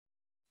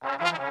Well,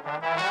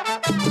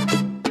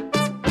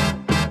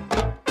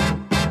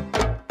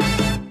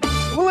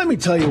 let me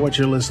tell you what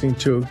you're listening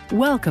to.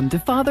 Welcome to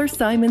Father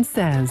Simon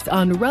Says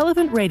on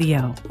Relevant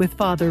Radio with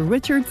Father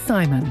Richard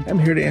Simon. I'm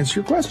here to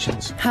answer your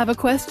questions. Have a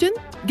question?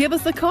 Give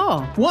us a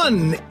call.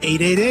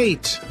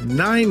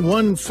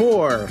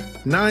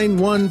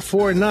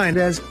 1-888-914-9149.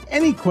 Ask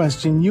any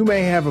question you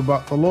may have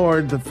about the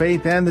Lord, the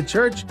faith, and the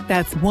church.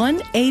 That's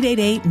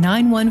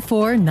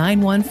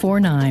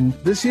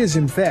 1-888-914-9149. This is,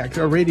 in fact,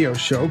 a radio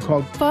show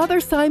called Father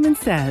Simon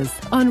Says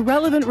on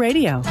Relevant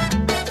Radio.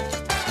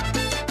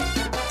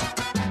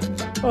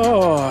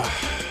 Oh,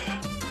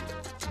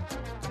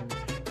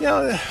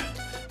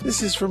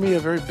 this is for me a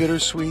very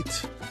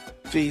bittersweet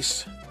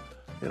feast.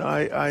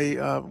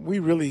 We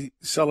really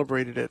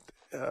celebrated it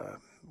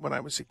when I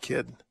was a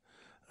kid.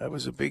 That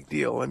was a big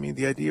deal. I mean,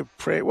 the idea of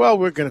praying, well,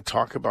 we're going to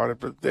talk about it,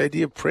 but the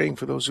idea of praying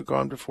for those who've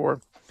gone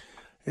before,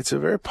 it's a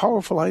very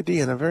powerful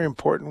idea and a very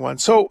important one.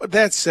 So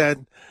that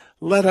said,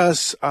 let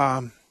us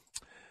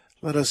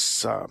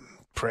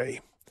pray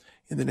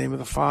in the name of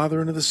the Father,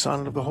 and of the Son,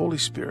 and of the Holy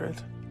Spirit.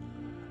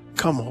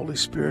 Come, Holy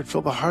Spirit,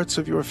 fill the hearts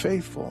of your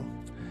faithful,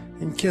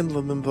 enkindle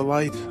in them the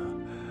light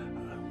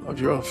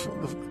of your,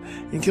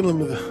 enkindle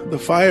them the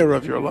fire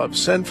of your love.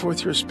 Send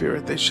forth your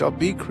Spirit, they shall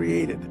be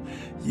created.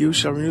 You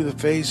shall renew the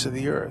face of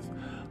the earth.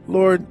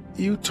 Lord,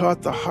 you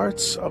taught the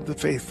hearts of the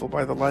faithful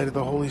by the light of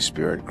the Holy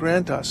Spirit.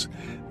 Grant us,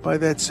 by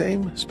that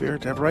same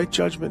Spirit, to have right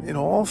judgment in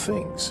all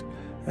things,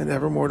 and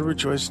evermore to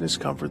rejoice in his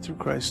comfort through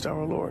Christ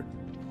our Lord.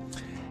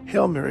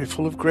 Hail Mary,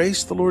 full of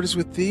grace, the Lord is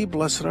with thee.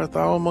 Blessed art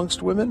thou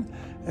amongst women,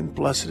 and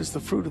blessed is the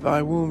fruit of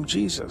thy womb,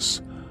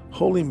 Jesus.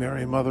 Holy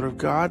Mary, Mother of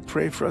God,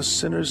 pray for us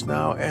sinners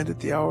now and at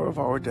the hour of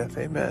our death.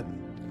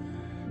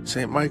 Amen.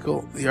 Saint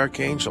Michael, the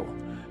Archangel,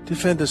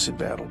 defend us in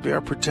battle. Be our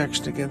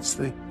protection against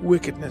the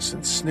wickedness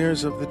and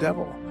snares of the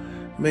devil.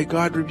 May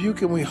God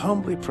rebuke him, we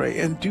humbly pray.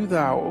 And do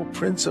thou, O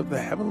Prince of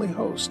the heavenly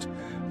host,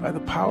 by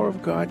the power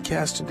of God,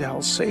 cast into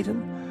hell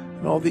Satan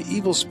and all the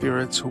evil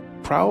spirits who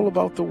prowl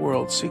about the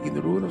world, seeking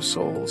the ruin of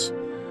souls.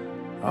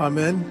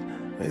 Amen.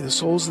 May the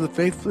souls of the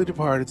faithfully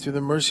departed, through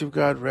the mercy of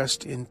God,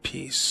 rest in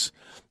peace.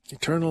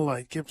 Eternal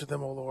light give to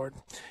them, O Lord.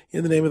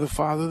 In the name of the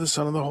Father, the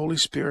Son, and the Holy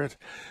Spirit.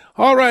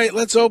 All right,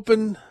 let's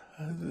open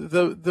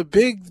the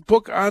big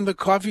book on the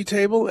coffee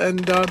table,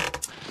 and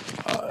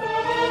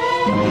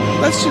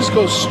let's just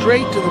go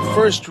straight to the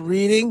first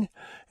reading.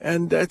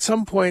 And at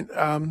some point,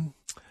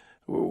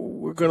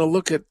 we're going to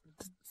look at,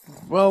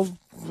 we're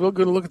going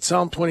to look at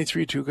Psalm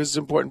 23 too, because it's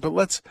important. But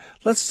let's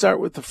start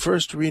with the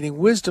first reading,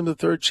 Wisdom, the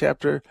 3rd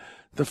chapter,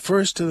 the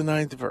 1st to the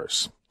 9th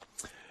verse.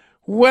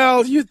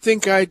 Well, you'd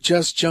think I'd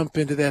just jump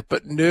into that,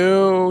 but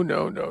no.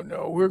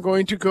 We're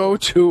going to go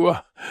to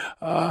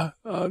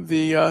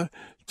the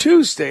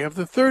Tuesday of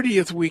the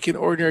 30th week in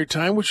Ordinary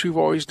Time, which we've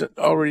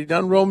already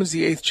done. Romans,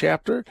 the 8th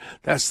chapter.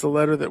 That's the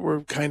letter that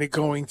we're kind of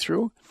going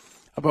through,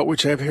 about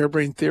which I have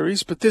harebrained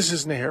theories, but this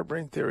isn't a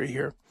harebrained theory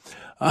here.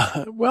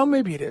 Well,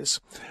 maybe it is.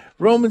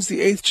 Romans,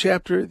 the 8th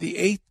chapter, the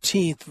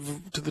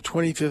 18th to the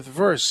 25th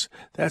verse.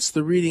 That's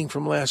the reading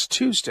from last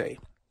Tuesday.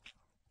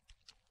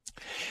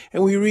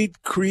 And we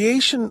read,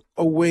 creation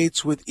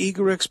awaits with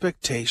eager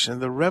expectation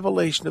the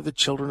revelation of the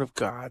children of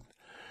God.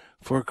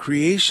 For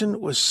creation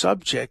was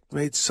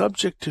made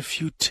subject to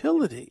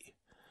futility.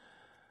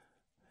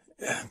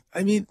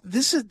 I mean,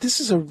 this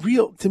is a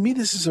real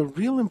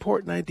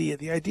important idea.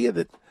 The idea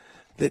that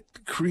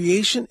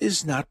creation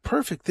is not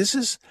perfect. This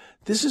is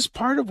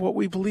part of what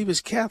we believe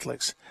as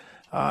Catholics.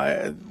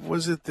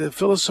 Was it the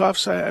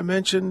philosophes I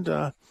mentioned?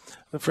 The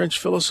French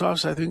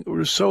philosophes, I think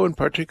Rousseau in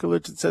particular,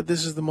 said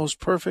this is the most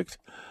perfect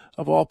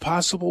of all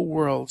possible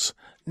worlds.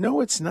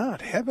 No, it's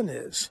not. Heaven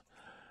is.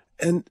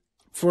 And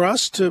for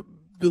us to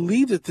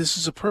believe that this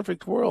is a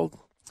perfect world,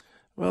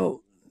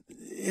 well,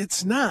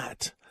 it's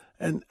not.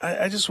 And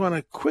I just want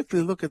to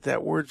quickly look at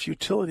that word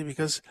futility,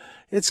 because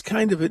it's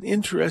kind of an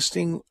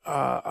interesting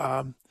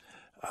word.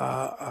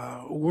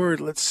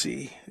 Let's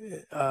see.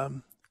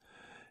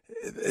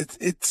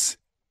 It's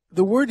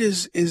the word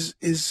is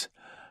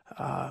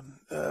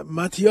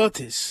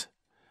matiotis.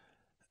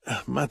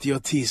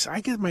 Matiotis.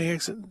 I get my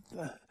accent.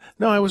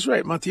 No, I was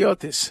right.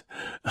 Matiotis.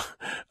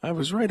 I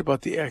was right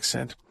about the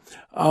accent.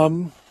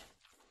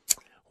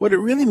 What it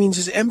really means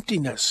is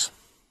emptiness.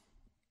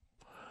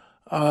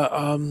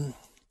 Like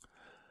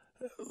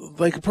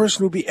a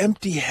person would be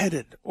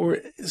empty-headed, or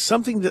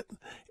something that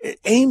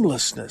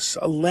aimlessness,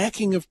 a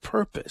lacking of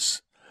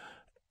purpose.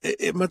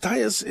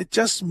 Matthias, it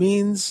just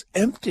means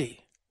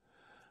empty.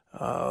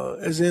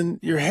 As in,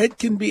 your head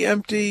can be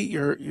empty,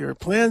 your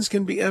plans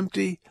can be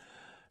empty.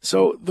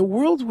 So the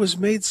world was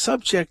made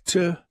subject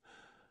to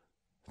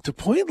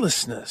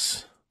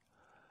pointlessness.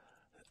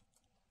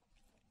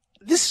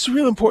 This is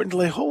real important to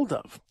lay hold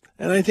of.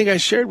 And I think I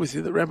shared with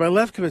you that Rabbi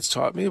Lefkowitz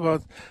taught me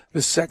about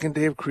the second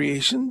day of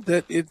creation,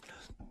 that it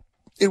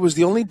was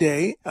the only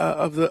day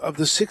of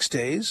the 6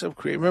 days of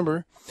creation.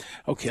 Remember,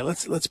 okay,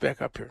 let's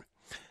back up here.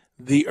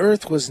 The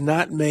earth was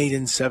not made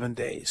in 7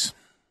 days.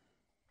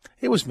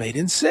 It was made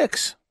in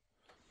 6.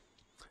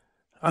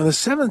 On the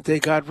 7th day,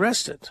 God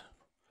rested.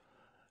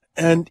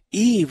 And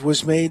Eve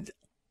was made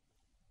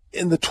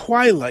in the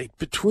twilight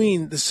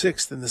between the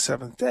sixth and the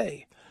seventh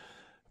day.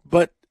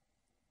 But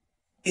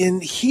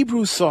in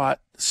Hebrew thought,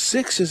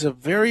 6 is a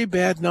very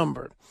bad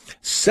number.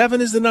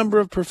 7 is the number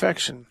of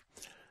perfection.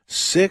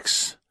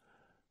 6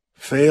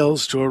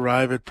 fails to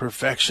arrive at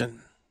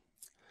perfection.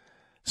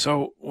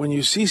 So when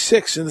you see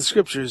 6 in the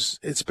scriptures,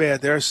 it's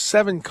bad. There are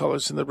 7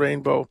 colors in the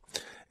rainbow.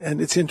 And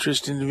it's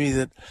interesting to me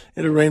that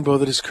in a rainbow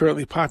that is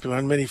currently popular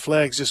on many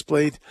flags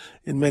displayed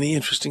in many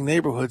interesting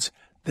neighborhoods,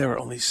 there are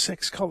only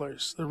 6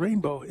 colors. The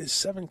rainbow is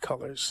 7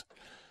 colors.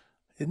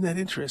 Isn't that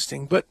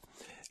interesting? But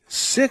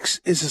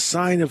 6 is a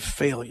sign of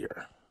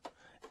failure.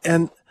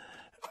 And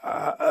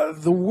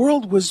the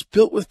world was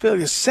built with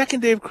failure.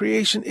 Second day of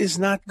creation is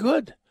not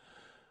good.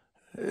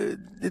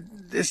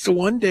 It's the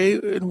one day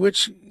in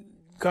which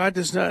God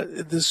does not,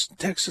 this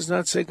text does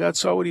not say God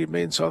saw what he had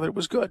made and saw that it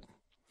was good.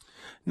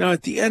 Now,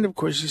 at the end, of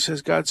course, he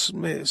says God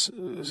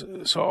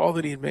saw all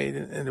that he had made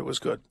and it was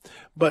good.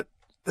 But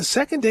the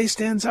second day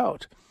stands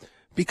out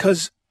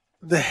because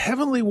the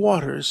heavenly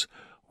waters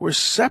were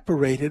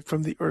separated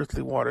from the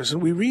earthly waters.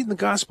 And we read in the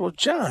Gospel of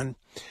John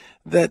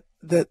that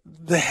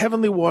the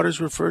heavenly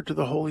waters referred to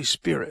the Holy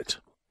Spirit.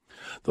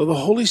 Though the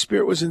Holy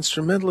Spirit was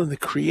instrumental in the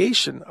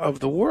creation of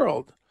the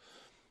world,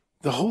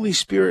 the Holy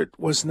Spirit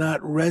was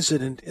not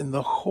resident in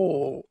the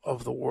whole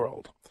of the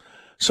world.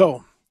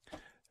 So,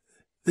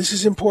 this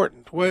is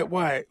important.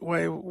 Why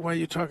are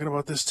you talking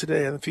about this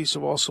today on the Feast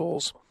of All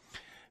Souls?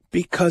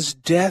 Because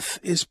death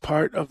is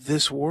part of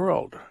this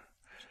world.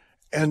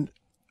 And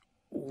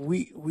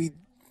we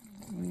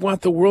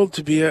want the world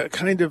to be a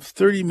kind of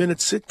 30-minute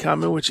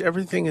sitcom in which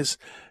everything is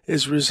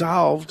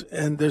resolved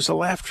and there's a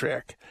laugh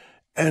track.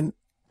 And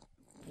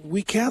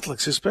we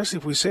Catholics, especially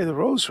if we say the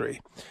Rosary,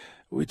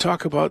 we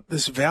talk about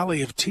this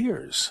valley of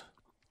tears.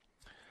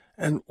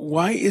 And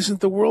why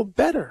isn't the world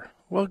better?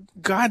 Well,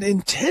 God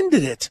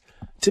intended it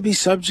to be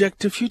subject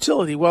to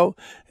futility. Well,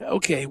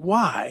 okay,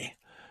 why?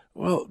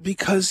 Well,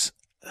 because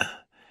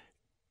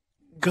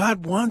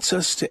God wants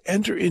us to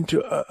enter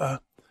into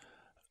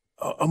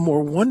a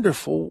more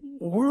wonderful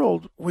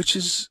world, which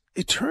is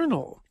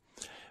eternal.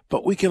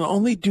 But we can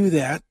only do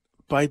that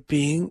by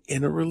being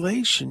in a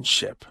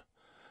relationship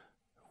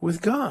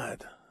with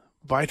God,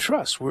 by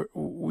trust.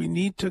 We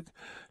need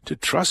to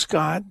trust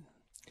God,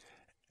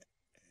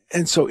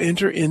 and so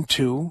enter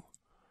into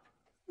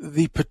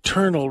the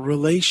paternal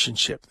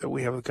relationship that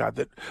we have with God,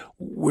 that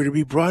we're to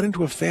be brought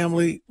into a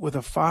family with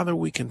a Father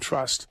we can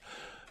trust.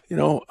 You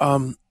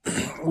know,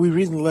 we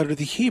read in the letter to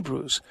the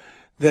Hebrews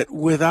that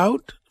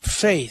without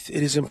faith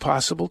it is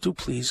impossible to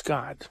please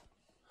God.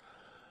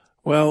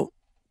 Well,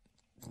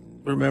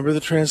 remember the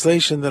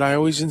translation that I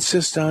always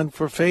insist on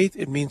for faith?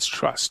 It means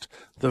trust.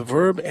 The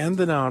verb and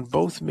the noun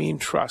both mean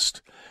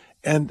trust.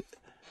 And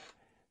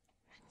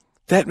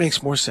that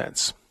makes more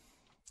sense.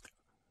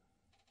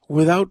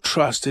 Without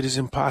trust, it is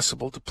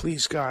impossible to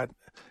please God.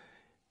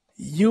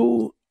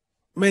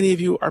 Many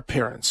of you are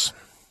parents.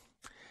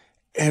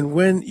 And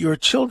when your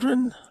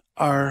children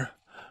are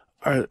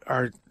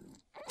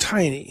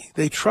tiny,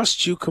 they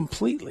trust you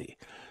completely.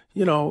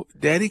 You know,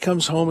 Daddy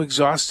comes home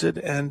exhausted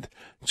and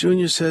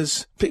Junior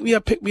says, pick me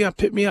up, pick me up,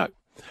 pick me up.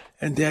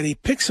 And Daddy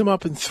picks him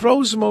up and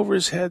throws him over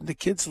his head. The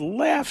kid's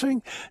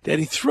laughing.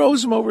 Daddy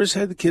throws him over his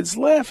head. The kid's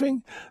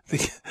laughing.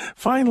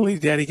 Finally,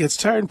 Daddy gets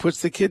tired and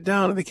puts the kid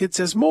down, and the kid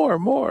says, more,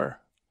 more.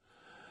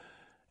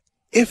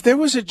 If there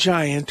was a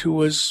giant who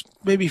was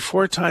maybe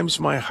 4 times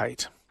my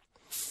height,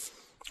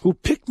 who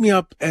picked me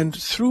up and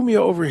threw me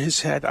over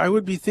his head, I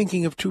would be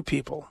thinking of 2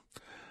 people,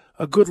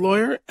 a good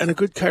lawyer and a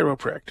good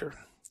chiropractor.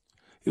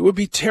 It would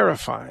be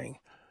terrifying.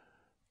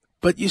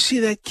 But you see,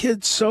 that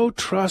kid so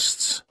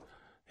trusts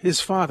his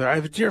father. I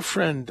have a dear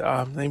friend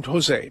named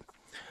Jose,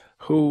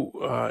 who,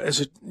 as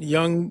a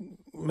young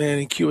man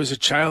in Cuba, as a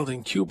child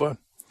in Cuba,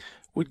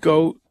 would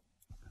go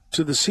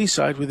to the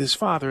seaside with his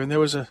father, and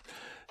there was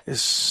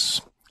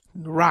this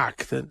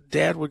rock that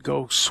Dad would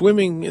go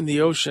swimming in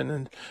the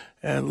ocean,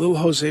 and little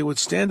Jose would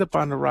stand up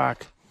on the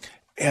rock,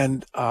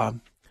 and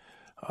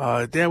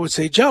Dad would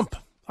say, "Jump,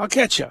 I'll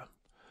catch you."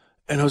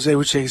 And Jose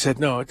would shake his head,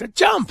 "No,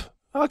 jump,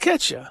 I'll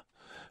catch you."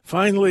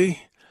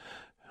 Finally,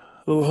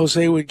 little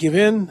Jose would give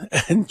in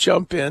and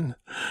jump in.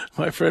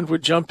 My friend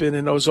would jump in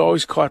and was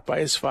always caught by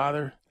his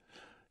father.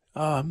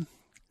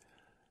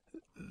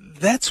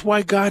 That's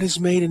why God has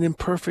made an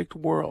imperfect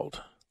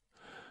world,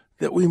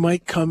 that we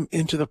might come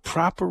into the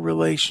proper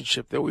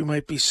relationship, that we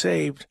might be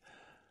saved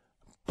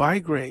by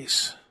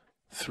grace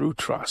through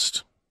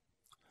trust.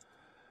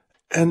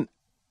 And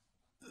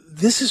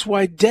this is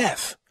why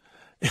death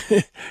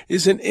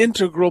is an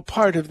integral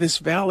part of this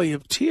valley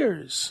of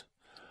tears.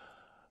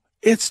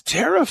 It's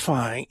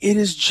terrifying. It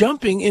is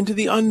jumping into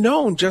the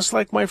unknown, just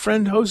like my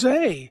friend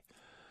Jose.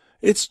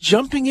 It's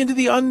jumping into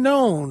the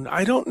unknown.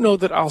 I don't know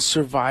that I'll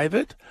survive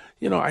it.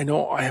 You know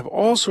I have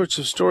all sorts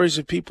of stories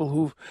of people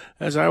who,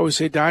 as I always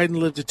say, died and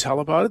lived to tell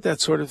about it, that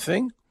sort of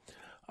thing.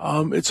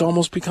 It's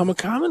almost become a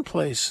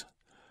commonplace.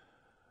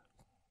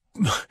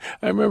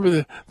 I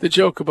remember the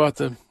joke about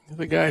the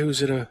guy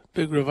who's at a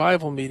big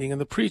revival meeting, and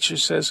the preacher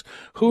says,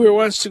 "Who here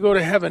wants to go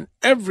to heaven?"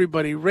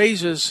 Everybody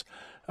raises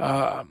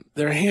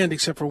their hand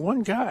except for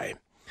one guy.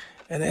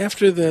 And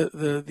after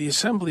the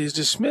assembly is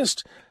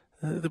dismissed,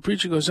 the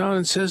preacher goes on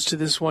and says to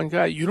this one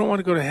guy, "You don't want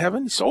to go to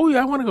heaven?" He says, "Oh,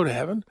 yeah, I want to go to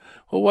heaven."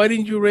 "Well, why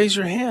didn't you raise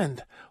your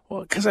hand?"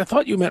 "Well, because I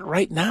thought you meant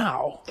right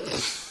now."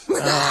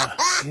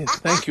 Yeah,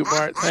 thank you,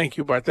 Bart. Thank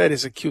you, Bart. That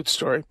is a cute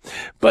story.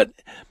 But,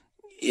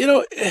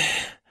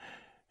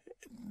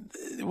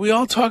 we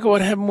all talk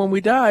about heaven when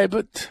we die,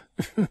 but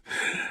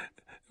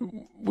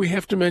we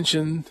have to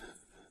mention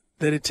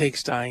that it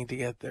takes dying to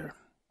get there.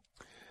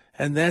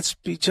 And that's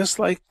just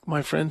like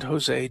my friend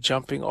Jose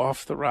jumping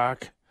off the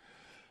rock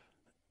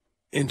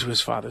into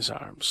his father's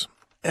arms.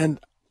 And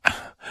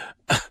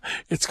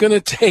it's going to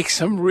take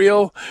some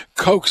real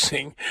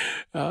coaxing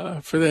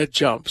for that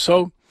jump.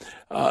 So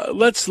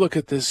let's look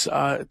at this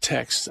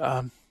text.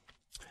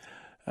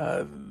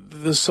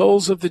 The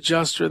souls of the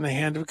just are in the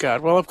hand of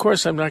God. Well, of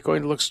course, I'm not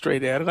going to look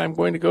straight at it. I'm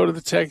going to go to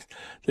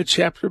the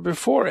chapter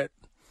before it.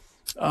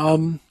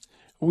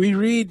 We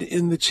read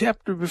in the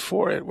chapter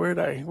before it. Where'd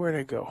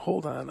I go?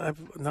 Hold on.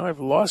 I've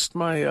lost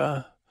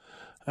my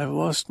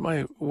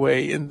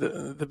way in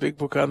the big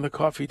book on the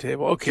coffee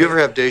table. Okay. Do you ever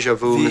have deja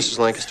vu, Mrs.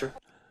 Lancaster?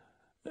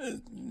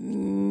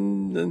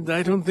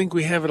 I don't think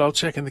we have it. I'll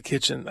check in the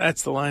kitchen.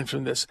 That's the line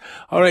from this.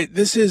 All right.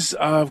 This is,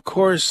 of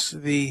course,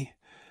 the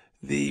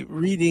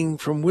reading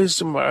from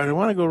Wisdom. I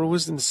want to go to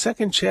Wisdom, the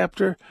second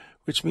chapter,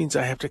 which means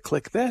I have to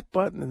click that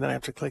button, and then I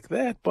have to click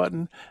that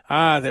button.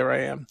 There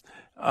I am.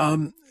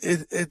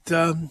 It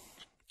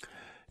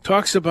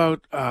talks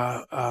about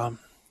the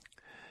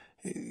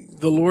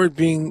Lord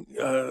being,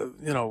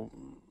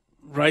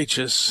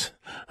 righteous,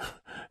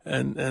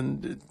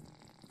 and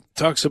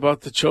talks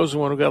about the chosen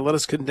one of God. Let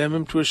us condemn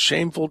him to a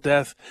shameful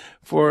death,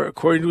 for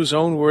according to his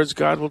own words,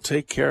 God will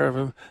take care of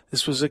him.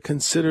 This was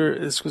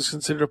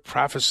considered a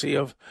prophecy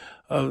of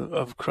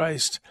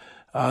Christ.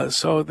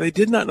 So they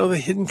did not know the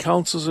hidden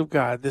counsels of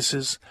God. This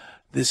is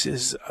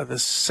the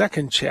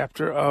second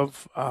chapter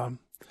of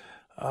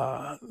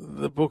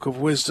the book of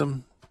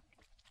Wisdom,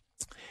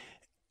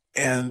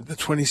 and the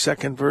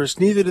 22nd verse.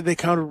 Neither did they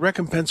count a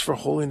recompense for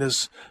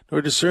holiness,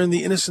 nor discern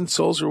the innocent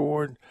soul's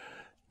reward.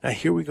 Now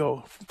here we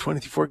go,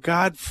 24.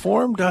 God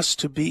formed us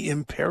to be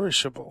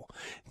imperishable.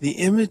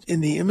 In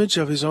the image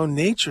of his own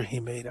nature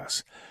he made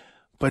us.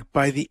 But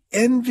by the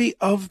envy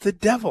of the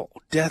devil,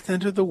 death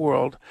entered the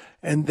world,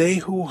 and they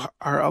who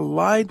are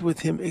allied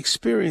with him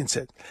experience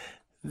it.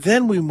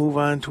 Then we move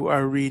on to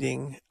our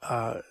reading.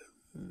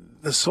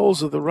 The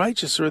souls of the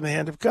righteous are in the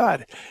hand of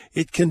God.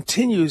 It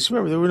continues.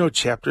 Remember, there were no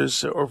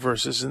chapters or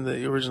verses in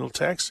the original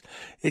text.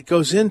 It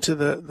goes into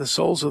the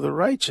souls of the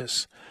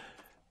righteous.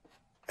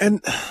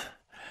 And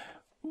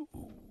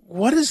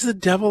what does the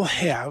devil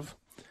have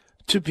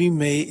to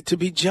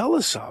be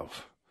jealous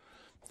of?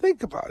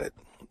 Think about it.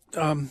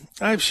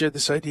 I've shared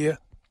this idea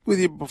with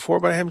you before,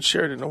 but I haven't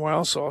shared it in a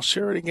while, so I'll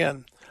share it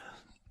again.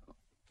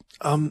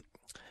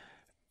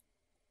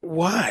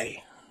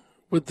 Why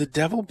would the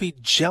devil be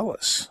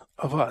jealous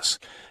of us?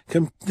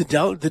 The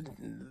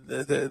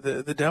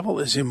devil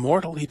is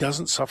immortal. He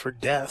doesn't suffer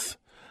death.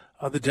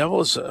 The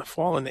devil is a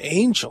fallen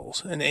angel,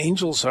 and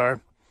angels are,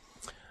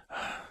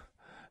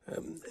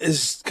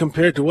 as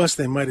compared to us,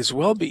 they might as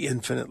well be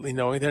infinitely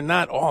knowing. They're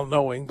not all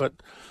knowing, but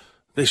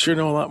they sure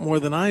know a lot more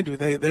than I do.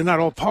 They're not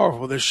all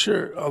powerful. They're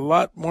sure a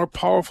lot more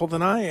powerful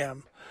than I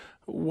am.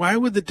 Why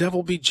would the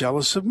devil be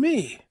jealous of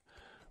me?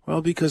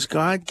 Well, because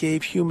God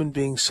gave human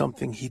beings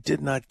something he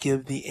did not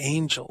give the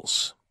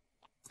angels.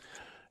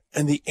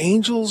 And the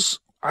angels,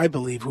 I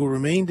believe, who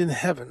remained in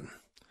heaven,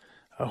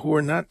 who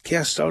were not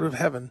cast out of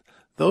heaven,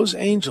 those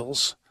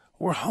angels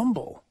were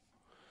humble.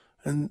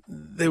 And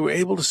they were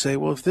able to say,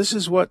 well, if this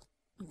is what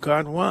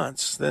God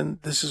wants, then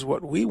this is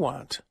what we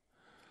want.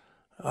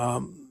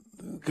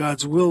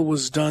 God's will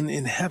was done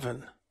in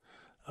heaven.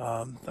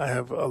 I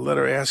have a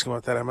letter asking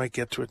about that. I might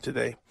get to it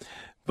today.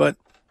 But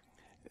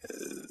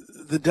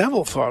the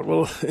devil thought,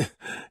 well,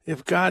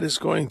 if God is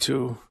going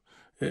to,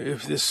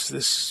 if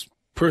this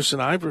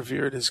person I've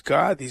revered as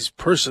God, these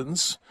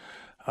persons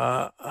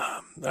are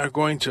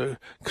going to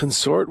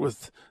consort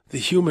with the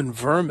human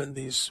vermin,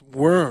 these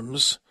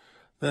worms,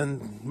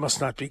 then must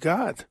not be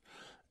God.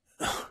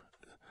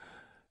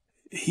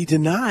 He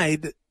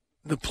denied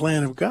the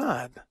plan of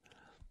God.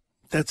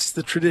 That's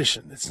the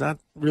tradition. It's not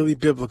really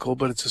biblical,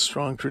 but it's a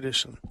strong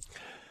tradition.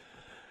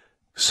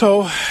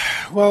 So,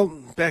 well,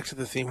 back to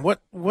the theme.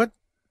 What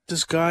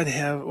does God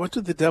have? What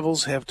do the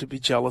devils have to be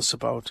jealous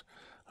about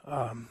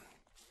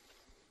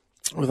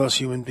with us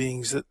human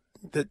beings?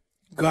 That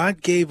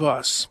God gave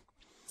us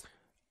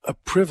a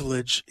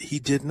privilege he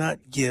did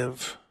not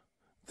give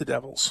the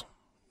devils.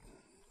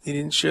 He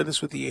didn't share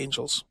this with the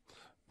angels.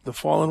 The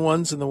fallen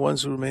ones and the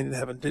ones who remain in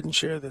heaven didn't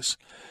share this.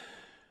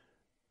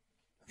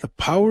 The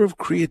power of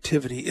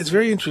creativity. It's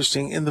very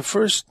interesting. In the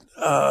first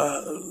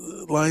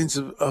lines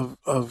of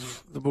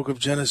the book of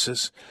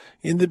Genesis,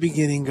 in the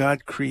beginning,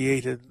 God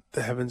created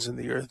the heavens and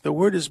the earth. The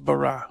word is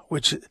bara,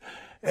 which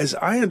as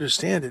I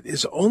understand it,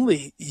 is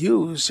only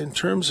used in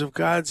terms of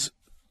God's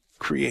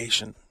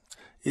creation.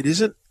 It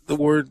isn't the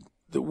word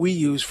that we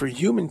use for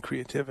human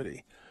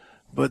creativity,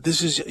 but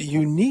this is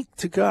unique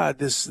to God,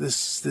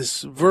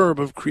 this verb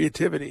of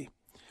creativity.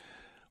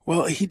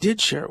 Well, he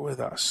did share it with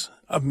us.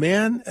 A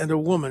man and a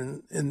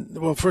woman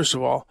first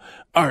of all,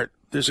 art.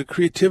 There's a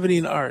creativity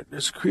in art.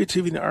 There's a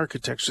creativity in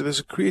architecture. There's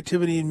a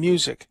creativity in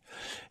music.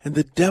 And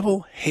the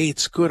devil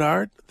hates good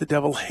art. The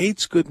devil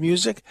hates good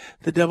music.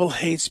 The devil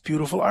hates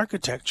beautiful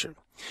architecture.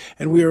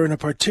 And we are in a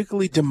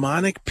particularly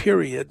demonic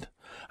period.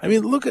 I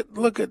mean, look at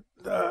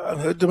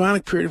a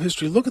demonic period of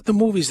history. Look at the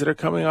movies that are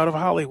coming out of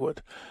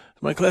Hollywood.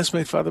 My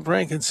classmate, Father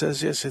Branken,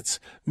 says, yes, it's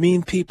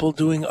mean people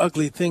doing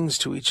ugly things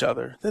to each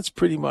other. That's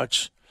pretty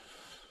much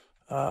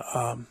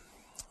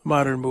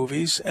modern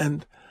movies.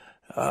 And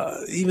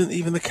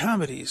even the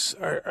comedies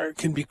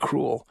can be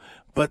cruel.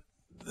 But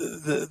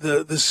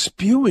the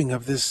spewing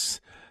of these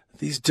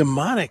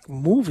demonic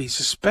movies,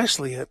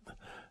 especially at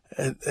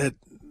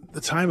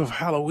the time of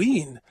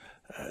Halloween,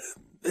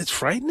 it's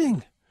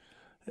frightening.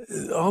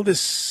 All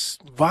this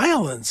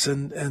violence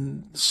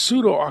and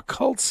pseudo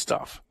occult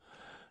stuff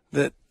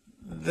that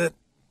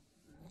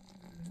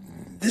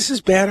this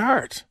is bad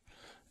art,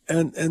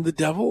 and the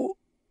devil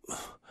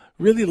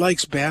really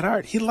likes bad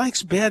art. He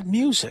likes bad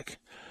music.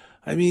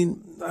 I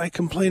mean, I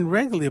complain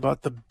regularly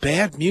about the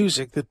bad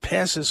music that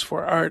passes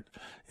for art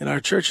in our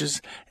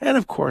churches, and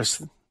of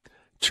course,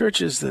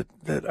 churches that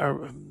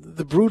are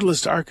the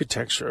brutalist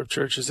architecture of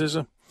churches. There's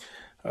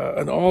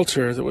an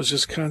altar that was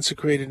just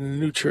consecrated in a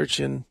new church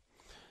in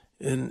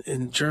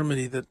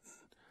Germany that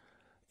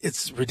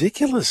it's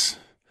ridiculous.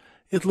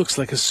 It looks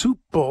like a soup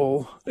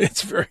bowl.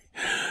 It's very,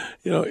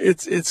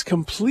 it's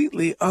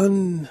completely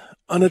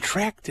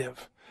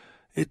unattractive.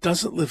 It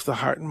doesn't lift the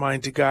heart and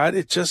mind to God.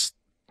 It just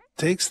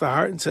takes the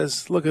heart and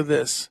says, look at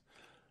this.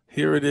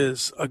 Here it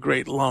is, a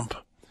great lump.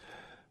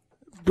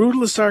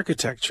 Brutalist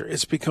architecture.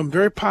 It's become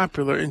very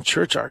popular in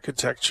church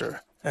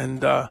architecture.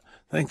 And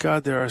thank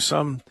God there are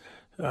some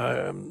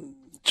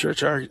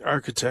church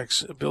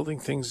architects building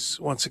things,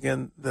 once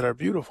again, that are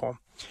beautiful.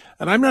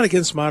 And I'm not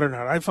against modern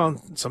art. I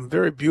found some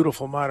very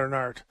beautiful modern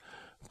art,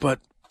 but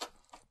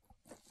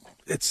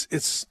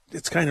it's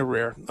kind of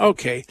rare.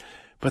 Okay,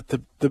 but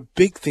the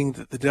big thing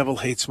that the devil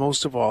hates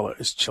most of all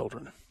is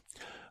children.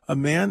 A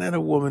man and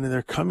a woman, and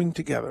they're coming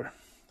together,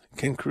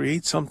 can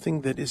create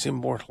something that is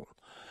immortal.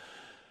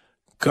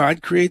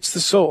 God creates the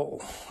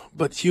soul,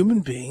 but human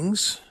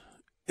beings,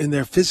 in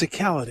their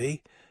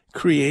physicality,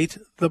 create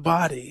the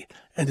body.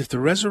 And if the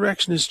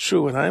resurrection is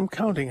true, and I'm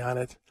counting on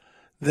it,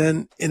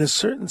 then in a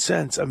certain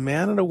sense, a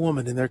man and a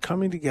woman, in their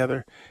coming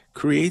together,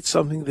 create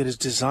something that is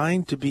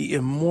designed to be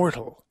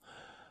immortal.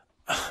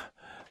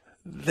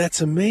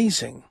 That's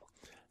amazing.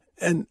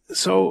 And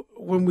so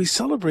when we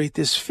celebrate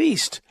this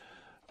feast,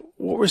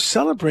 what we're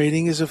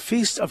celebrating is a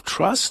feast of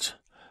trust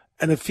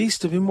and a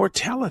feast of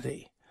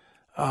immortality.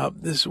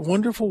 This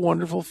wonderful,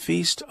 wonderful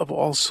feast of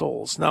all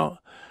souls. Now,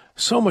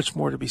 so much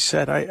more to be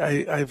said.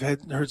 I've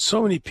heard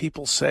so many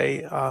people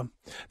say, in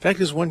fact,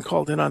 there's one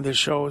called in on this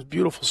show, a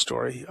beautiful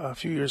story a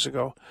few years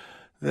ago,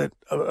 that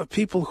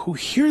people who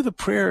hear the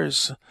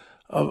prayers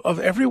of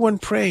everyone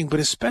praying, but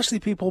especially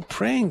people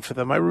praying for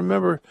them. I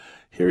remember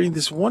hearing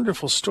this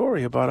wonderful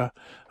story about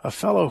a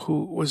fellow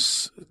who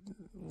was,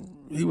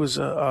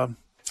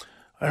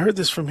 I heard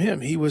this from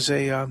him. He was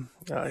one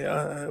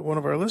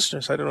of our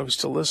listeners. I don't know if he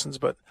still listens,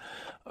 but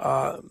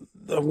a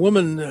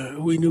woman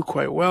who he knew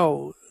quite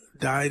well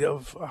died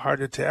of a heart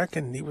attack,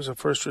 and he was a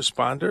first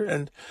responder,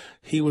 and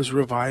he was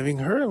reviving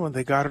her. And when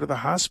they got her to the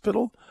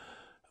hospital,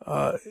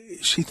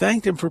 she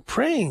thanked him for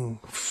praying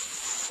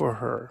for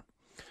her.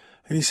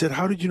 And he said,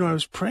 "How did you know I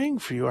was praying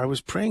for you? I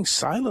was praying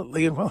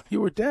silently, and well, you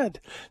were dead."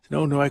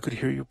 No, I could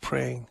hear you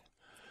praying.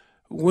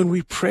 When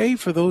we pray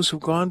for those who've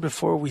gone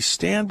before, we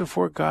stand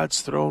before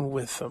God's throne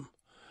with them.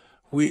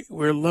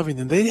 We're loving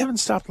them. They haven't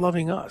stopped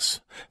loving us.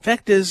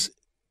 Fact is,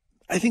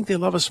 I think they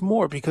love us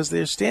more because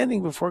they're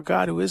standing before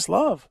God, who is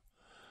love,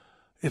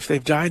 if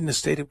they've died in a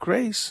state of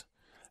grace.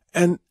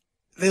 And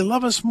they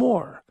love us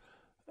more.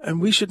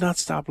 And we should not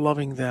stop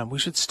loving them. We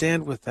should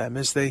stand with them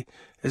as they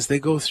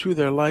go through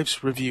their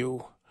life's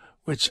review,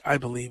 which I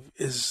believe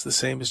is the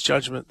same as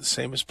judgment, the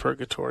same as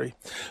purgatory.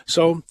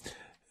 So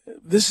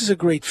this is a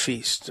great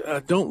feast.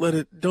 Don't let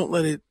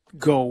it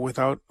go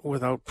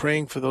without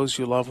praying for those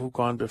you love who've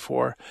gone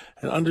before,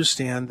 and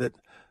understand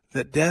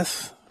that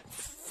death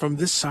from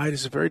this side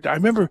is I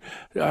remember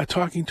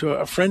talking to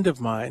a friend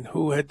of mine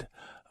who had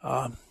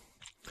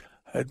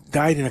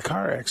died in a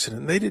car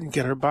accident. They didn't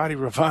get her body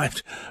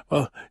revived.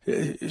 Well,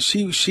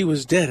 she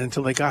was dead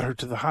until they got her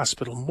to the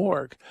hospital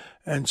morgue,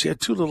 and she had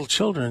 2 little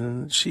children,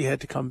 and she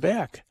had to come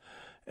back.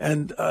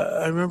 And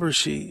I remember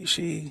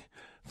she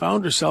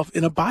found herself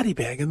in a body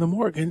bag in the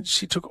morgue, and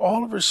she took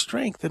all of her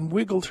strength and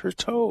wiggled her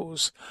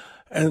toes.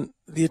 And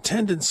the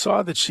attendants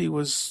saw that she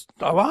was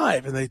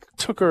alive, and they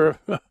took her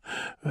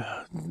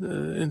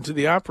into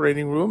the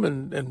operating room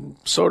and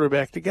sewed her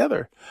back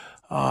together.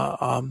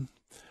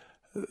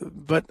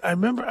 But I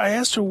remember I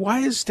asked her, why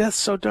is death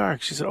so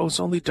dark? She said, oh, it's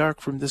only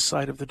dark from this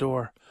side of the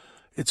door.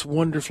 It's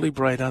wonderfully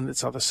bright on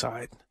its other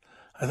side.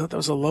 I thought that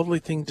was a lovely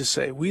thing to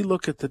say. We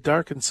look at the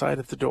darkened side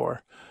of the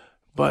door,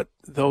 but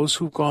those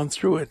who've gone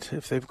through it,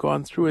 if they've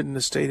gone through it in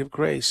a state of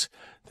grace,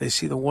 they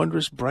see the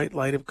wondrous bright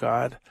light of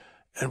God,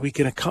 and we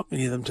can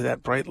accompany them to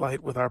that bright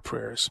light with our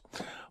prayers.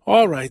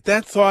 All right,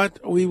 that thought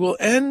we will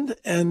end,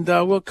 and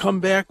we'll come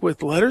back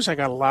with letters. I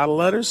got a lot of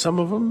letters. Some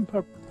of them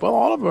are, well,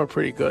 all of them are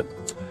pretty good.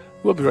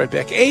 We'll be right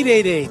back.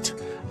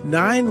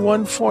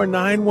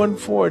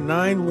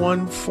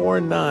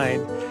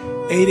 888-914-914-9149.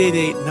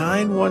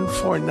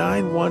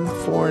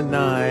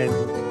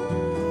 888-914-9149.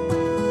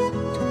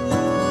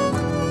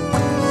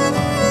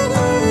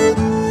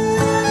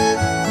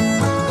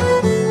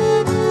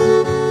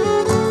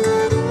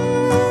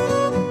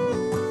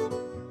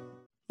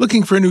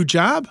 Looking for a new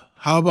job?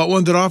 How about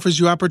one that offers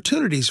you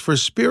opportunities for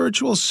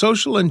spiritual,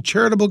 social, and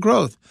charitable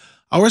growth?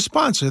 Our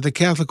sponsor, the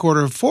Catholic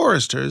Order of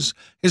Foresters,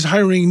 is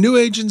hiring new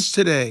agents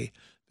today.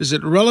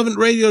 Visit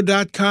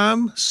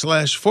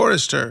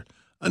relevantradio.com/forester,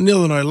 an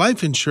Illinois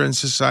life insurance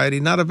society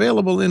not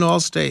available in all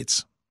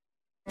states.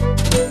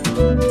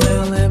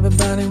 Well,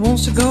 everybody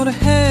wants to go to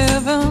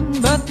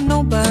heaven, but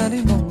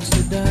nobody wants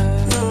to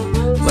die.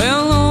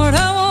 Well, Lord,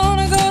 I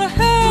want to go to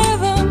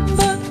heaven,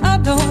 but I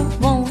don't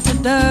want to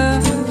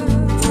die.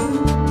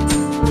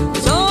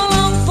 So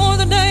long for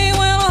the day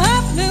when I'll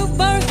have new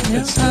birth.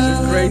 It's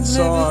a great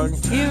song.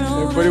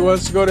 Everybody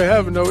wants to go to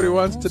heaven. Nobody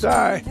wants to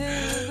die.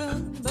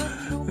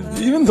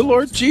 Even the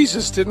Lord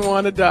Jesus didn't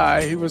want to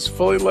die. He was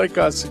fully like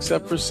us,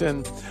 except for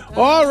sin.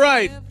 All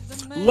right.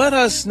 Let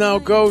us now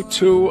go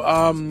to,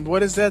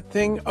 what is that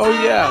thing? Oh,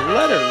 yeah,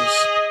 letters.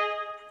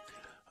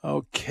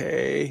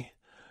 Okay.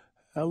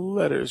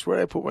 Letters. Where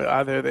did I put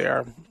my... there they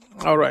are.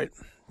 All right.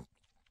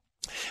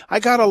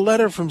 I got a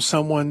letter from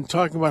someone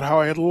talking about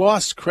how I had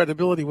lost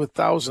credibility with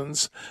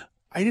thousands.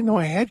 I didn't know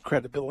I had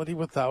credibility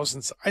with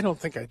thousands. I don't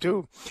think I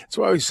do. That's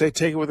why I always say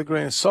take it with a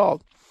grain of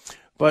salt.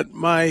 But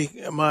my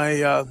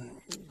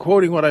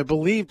quoting what I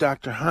believe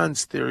Dr.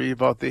 Hahn's theory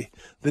about the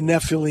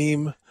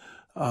Nephilim,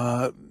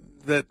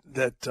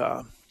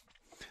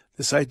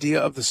 this idea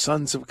of the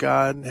sons of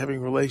God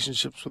having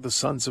relationships with the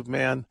sons of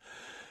man.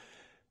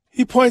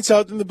 He points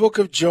out in the book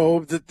of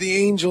Job that the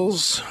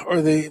angels,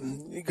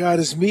 God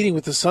is meeting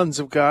with the sons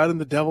of God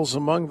and the devils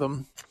among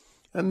them,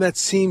 and that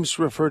seems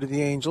to refer to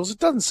the angels. It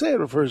doesn't say it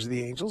refers to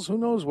the angels. Who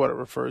knows what it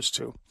refers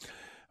to?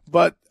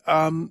 But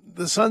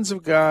the sons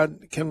of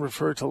God can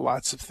refer to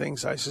lots of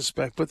things, I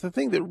suspect. But the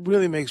thing that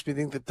really makes me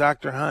think that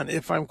Dr. Hahn,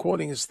 if I'm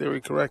quoting his theory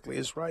correctly,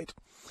 is right,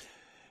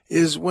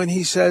 is when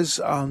he says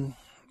the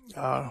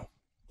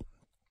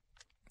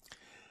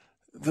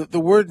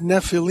word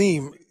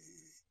Nephilim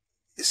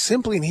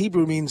simply in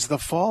Hebrew means the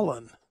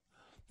fallen.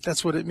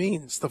 That's what it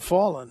means, the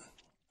fallen.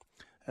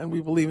 And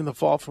we believe in the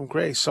fall from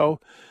grace. So,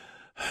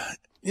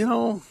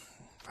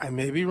 I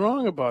may be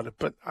wrong about it,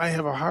 but I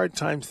have a hard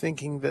time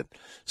thinking that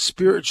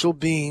spiritual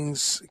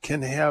beings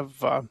can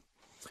have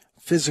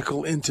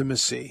physical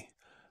intimacy.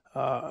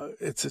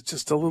 It's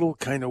just a little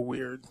kind of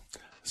weird.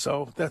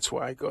 So that's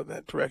why I go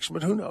that direction.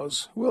 But who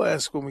knows? We'll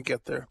ask when we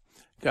get there.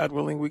 God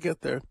willing, we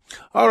get there.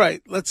 All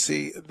right, let's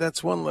see.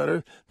 That's one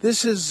letter.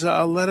 This is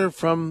a letter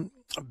from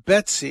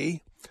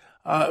Betsy.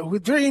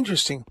 Very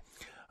interesting.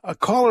 A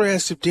caller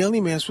asked if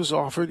daily mass was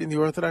offered in the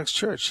Orthodox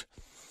Church.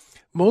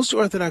 Most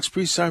Orthodox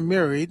priests are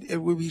married. It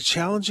would be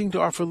challenging to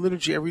offer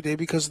liturgy every day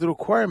because of the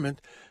requirement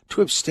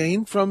to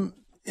abstain from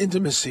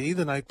intimacy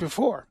the night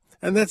before.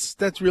 And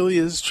that really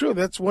is true.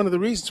 That's one of the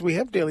reasons we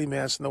have daily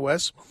mass in the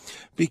West,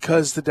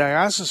 because the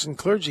diocesan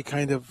clergy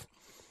kind of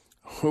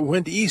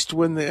went east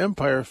when the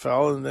empire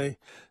fell and they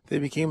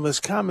became less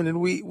common. And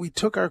we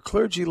took our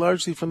clergy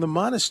largely from the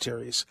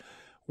monasteries,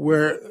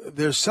 where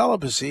their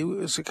celibacy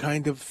was a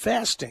kind of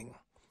fasting,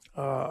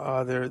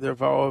 their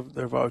vow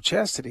of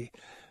chastity.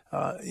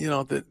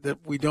 That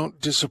we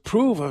don't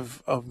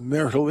disapprove of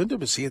marital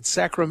intimacy. It's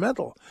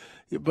sacramental.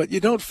 But you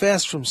don't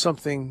fast from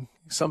something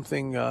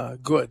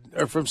good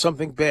or from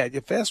something bad.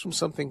 You fast from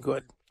something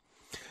good.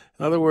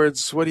 In other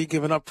words, what are you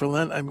giving up for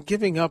Lent? I'm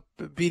giving up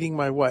beating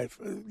my wife.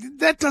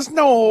 That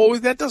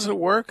doesn't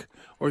work.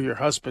 Or your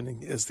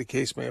husband, as the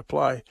case may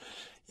apply.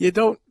 You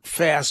don't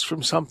fast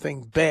from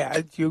something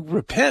bad. You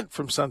repent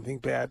from something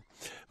bad.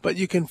 But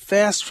you can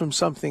fast from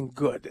something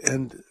good.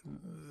 And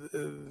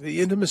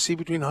the intimacy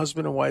between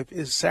husband and wife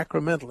is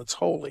sacramental. It's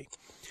holy.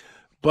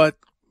 But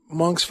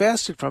monks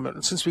fasted from it.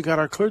 And since we got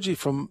our clergy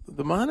from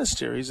the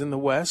monasteries in the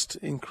West,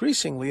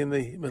 increasingly in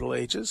the Middle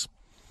Ages,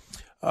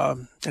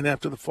 and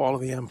after the fall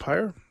of the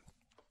empire,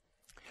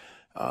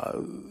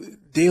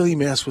 daily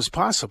mass was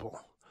possible.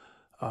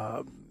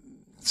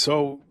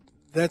 So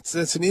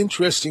that's an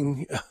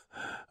interesting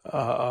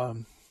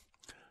sidebar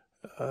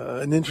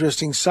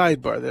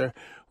there.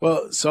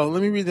 Well, so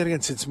let me read that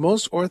again. Since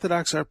most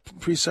Orthodox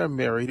priests are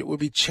married, it would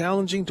be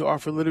challenging to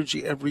offer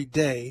liturgy every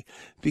day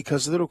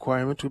because of the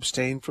requirement to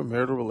abstain from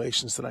marital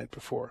relations the night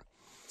before.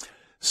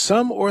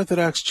 Some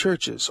Orthodox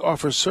churches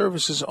offer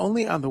services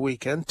only on the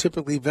weekend,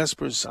 typically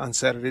Vespers on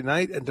Saturday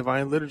night and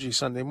Divine Liturgy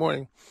Sunday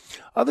morning.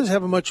 Others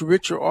have a much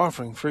richer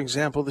offering. For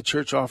example, the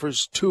church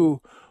offers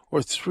 2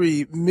 or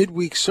 3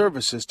 midweek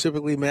services,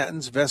 typically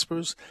Matins,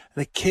 Vespers,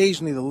 and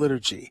occasionally the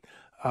liturgy.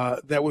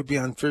 That would be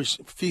on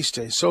feast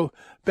days. So,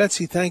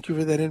 Betsy, thank you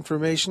for that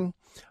information.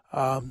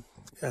 And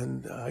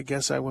I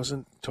guess I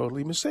wasn't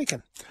totally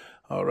mistaken.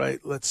 All right,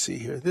 let's see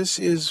here. This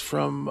is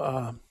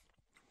from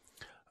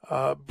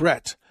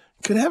Brett.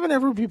 Can heaven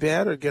ever be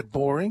bad or get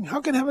boring?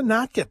 How can heaven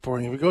not get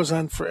boring if it goes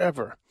on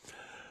forever?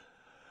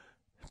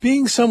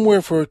 Being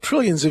somewhere for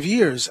trillions of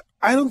years,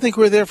 I don't think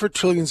we're there for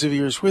trillions of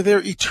years. We're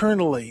there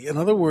eternally. In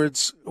other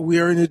words, we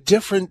are in a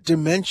different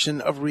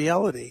dimension of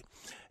reality.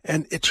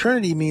 And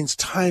eternity means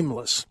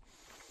timeless.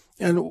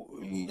 And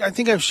I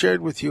think I've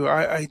shared with you,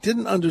 I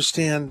didn't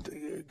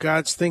understand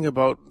God's thing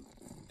about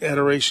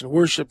adoration.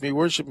 Worship me,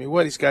 worship me.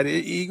 What, he's got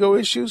ego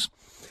issues?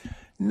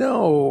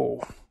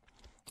 No.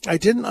 I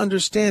didn't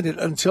understand it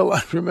until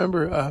I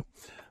remember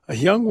a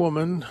young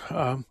woman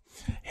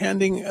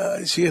handing,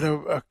 she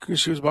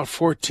was about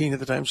 14 at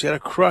the time. She had a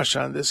crush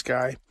on this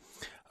guy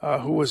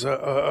who was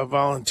a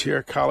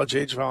volunteer,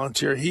 college-age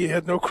volunteer. He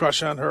had no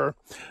crush on her,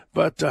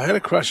 but she had a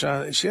crush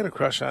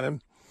on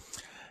him.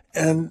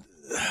 And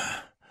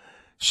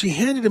she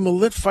handed him a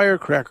lit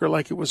firecracker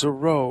like it was a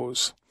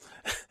rose.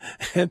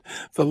 And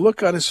the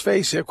look on his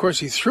face, of course,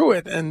 he threw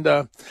it, and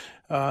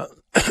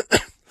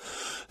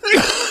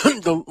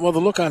the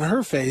look on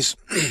her face,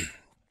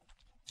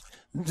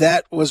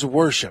 that was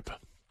worship.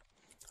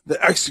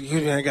 Excuse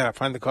me, I gotta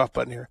find the cough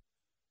button here.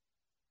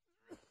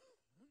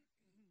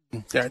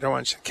 Yeah, I don't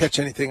want you to catch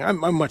anything. I'm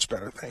much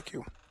better, thank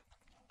you.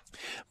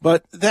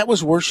 But that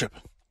was worship.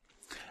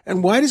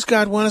 And why does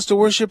God want us to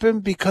worship him?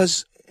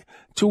 Because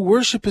to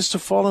worship is to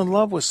fall in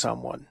love with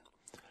someone.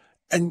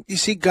 And you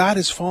see, God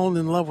has fallen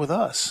in love with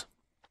us.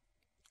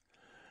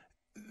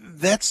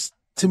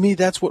 To me,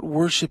 that's what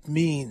worship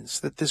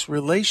means, that this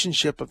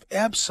relationship of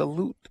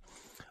absolute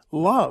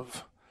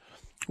love,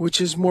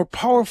 which is more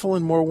powerful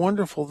and more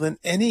wonderful than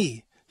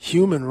any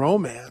human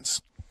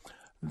romance,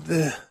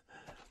 that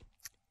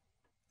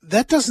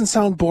doesn't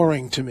sound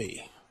boring to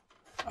me.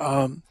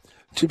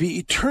 To be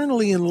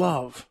eternally in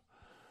love,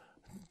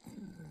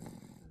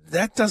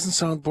 that doesn't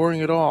sound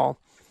boring at all.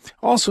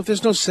 Also, if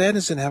there's no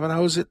sadness in heaven,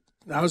 how is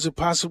it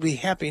possibly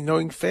happy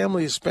knowing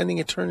family is spending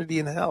eternity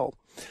in hell?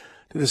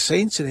 Do the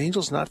saints and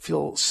angels not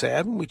feel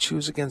sad when we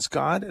choose against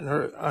God and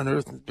on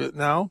earth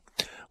now?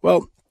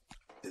 Well,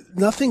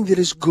 nothing that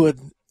is good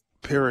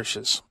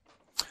perishes.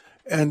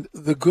 And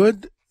the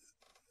good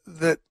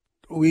that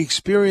we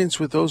experience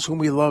with those whom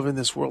we love in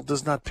this world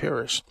does not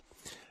perish.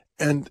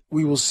 And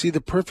we will see the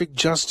perfect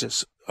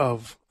justice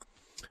of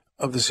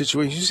the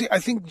situation. You see, I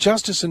think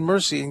justice and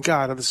mercy in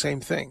God are the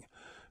same thing.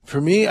 For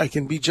me, I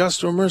can be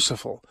just or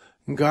merciful.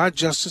 In God,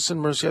 justice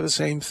and mercy are the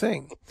same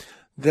thing.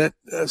 That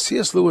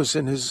C.S. Lewis,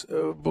 in his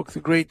book,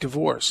 The Great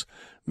Divorce,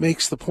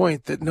 makes the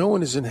point that no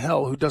one is in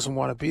hell who doesn't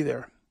want to be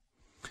there.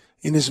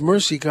 In his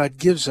mercy, God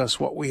gives us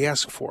what we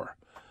ask for.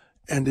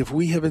 And if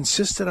we have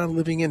insisted on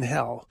living in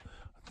hell,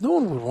 no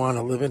one would want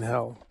to live in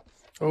hell.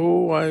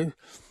 Oh, I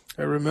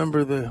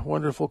remember the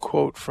wonderful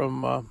quote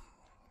from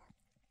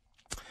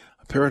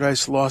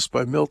Paradise Lost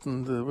by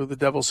Milton, where the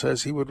devil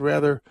says he would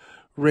rather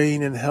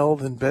reign in hell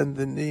than bend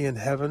the knee in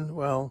heaven.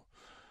 Well,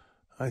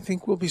 I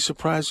think we'll be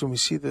surprised when we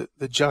see the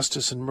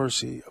justice and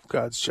mercy of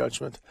God's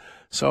judgment.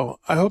 So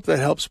I hope that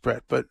helps,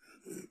 Brett, but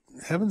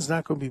heaven's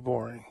not going to be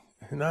boring.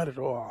 Not at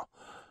all.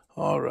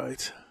 All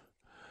right.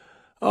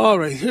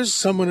 Here's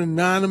someone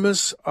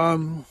anonymous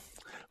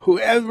who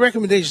had a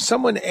recommendation.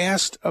 Someone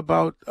asked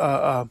about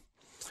a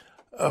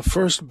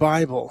First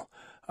Bible,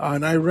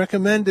 and I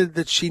recommended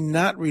that she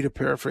not read a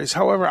paraphrase.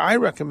 However, I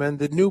recommend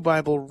the New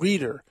Bible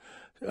Reader,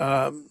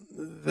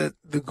 that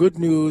the Good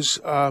News,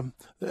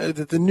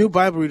 that the New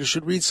Bible Reader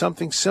should read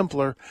something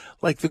simpler,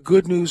 like the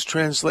Good News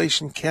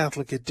Translation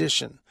Catholic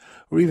Edition,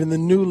 or even the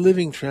New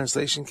Living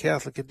Translation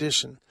Catholic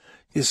Edition.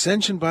 The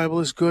Ascension Bible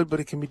is good, but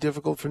it can be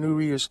difficult for new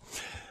readers.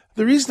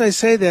 The reason I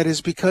say that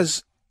is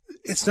because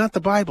it's not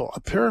the Bible.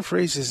 A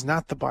paraphrase is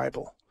not the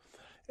Bible.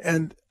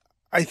 And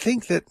I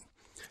think that,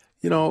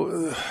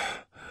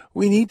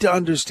 we need to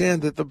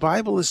understand that the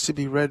Bible is to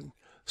be read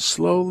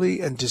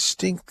slowly and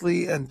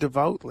distinctly and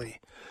devoutly.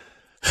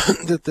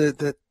 that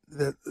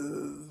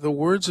the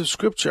words of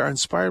Scripture are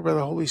inspired by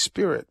the Holy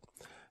Spirit.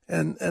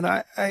 And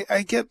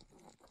I get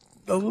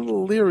a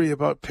little leery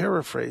about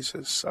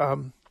paraphrases.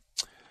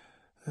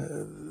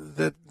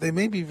 That they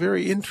may be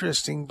very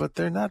interesting, but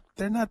they're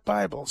not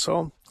Bible.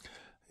 So,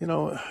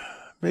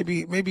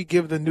 maybe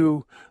give the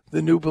new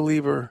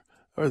believer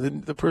or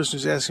the person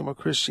who's asking about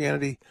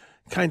Christianity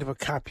kind of a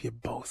copy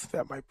of both.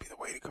 That might be the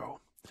way to go.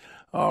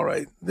 All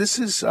right, this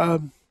is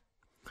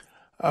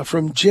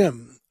from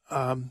Jim.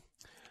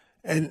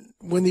 And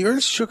when the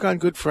earth shook on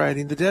Good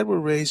Friday and the dead were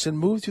raised and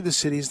moved through the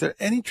city, is there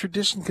any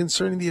tradition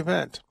concerning the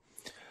event?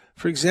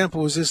 For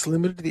example, was this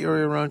limited to the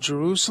area around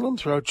Jerusalem,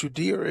 throughout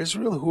Judea or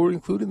Israel, who were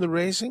included in the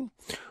raising,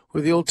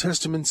 or the Old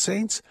Testament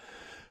saints?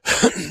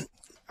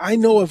 I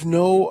know of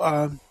no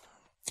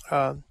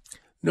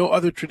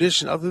other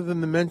tradition other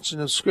than the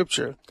mention of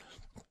Scripture.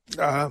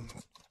 Let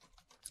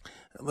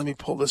me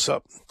pull this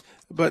up.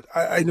 But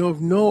I know of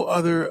no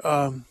other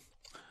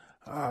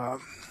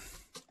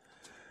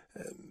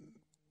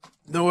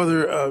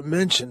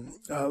mention.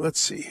 Let's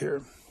see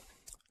here.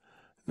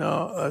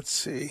 No, let's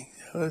see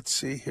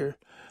here.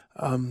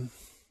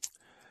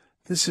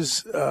 This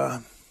is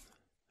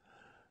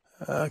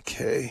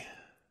okay.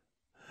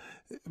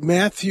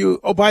 Matthew.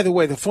 Oh, by the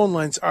way, the phone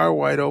lines are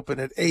wide open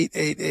at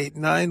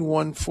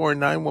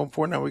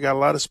 888-914-9149. We got a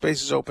lot of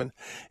spaces open.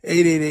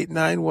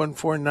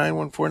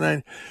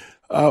 888-914-9149.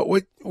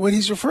 What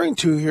he's referring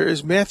to here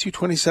is Matthew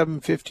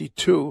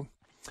 27:52,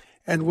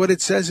 and what it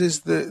says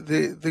is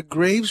the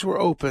graves were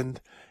opened,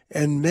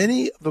 and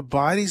many of the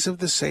bodies of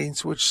the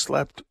saints which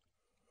slept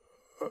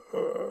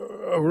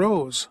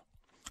arose,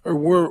 or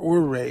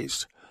were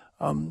raised.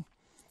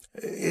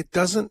 It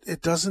doesn't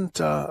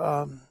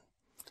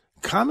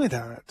comment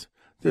on it.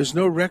 There's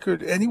no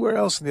record anywhere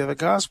else in the other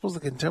Gospels,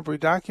 the contemporary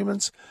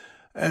documents,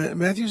 and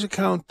Matthew's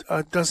account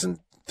doesn't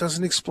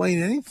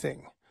explain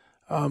anything.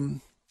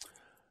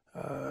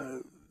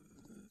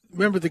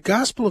 Remember, the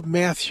Gospel of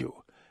Matthew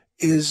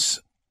is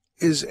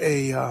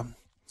a.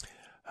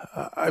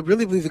 I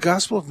really believe the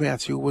Gospel of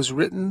Matthew was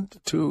written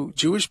to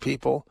Jewish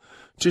people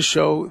to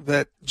show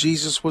that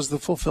Jesus was the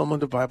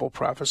fulfillment of Bible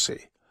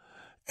prophecy,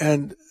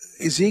 and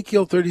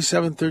Ezekiel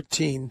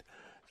 37:13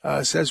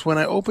 says, "When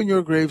I open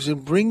your graves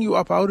and bring you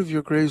up out of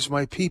your graves,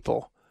 my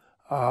people,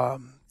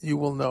 you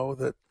will know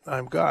that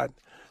I'm God."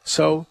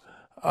 So,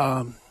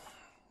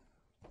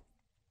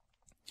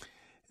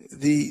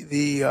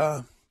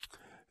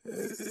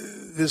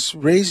 this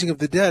raising of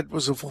the dead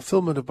was a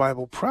fulfillment of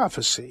Bible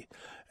prophecy,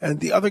 and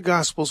the other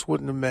Gospels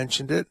wouldn't have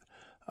mentioned it.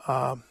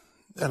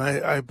 And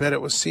I bet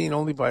it was seen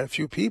only by a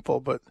few people,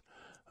 but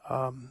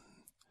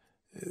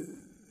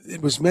it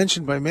was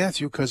mentioned by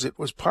Matthew because it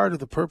was part of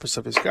the purpose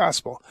of his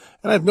gospel.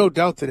 And I have no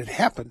doubt that it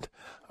happened.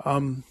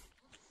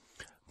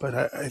 But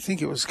I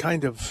think it was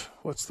kind of,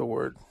 what's the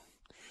word?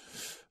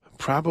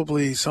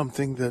 Probably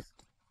something that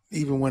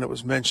even when it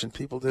was mentioned,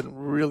 people didn't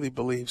really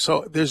believe.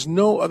 So there's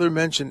no other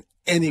mention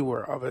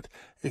anywhere of it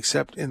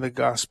except in the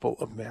Gospel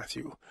of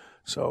Matthew.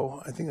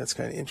 So I think that's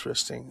kind of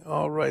interesting.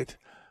 All right.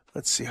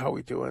 Let's see how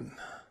we doing.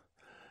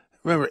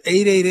 Remember,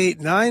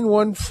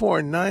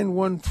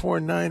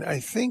 888-914-9149. I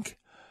think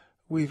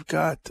we've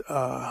got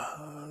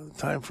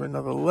time for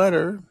another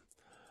letter.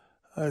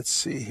 Let's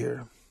see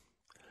here.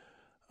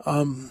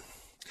 This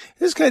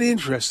is kind of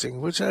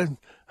interesting, which I'm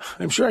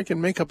sure I can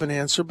make up an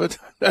answer, but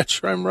I'm not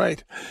sure I'm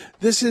right.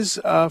 This is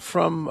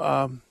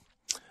from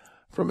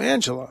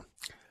Angela.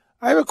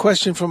 I have a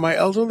question for my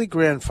elderly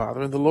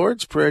grandfather. In the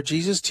Lord's Prayer,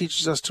 Jesus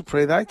teaches us to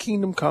pray, "Thy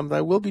kingdom come,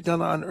 thy will be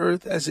done on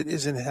earth as it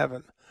is in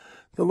heaven."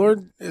 The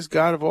Lord is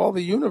God of all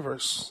the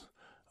universe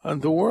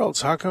and the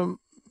worlds. How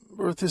come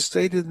earth is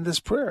stated in this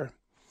prayer?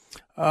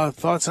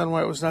 Thoughts on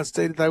why it was not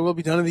stated, "Thy will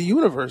be done in the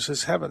universe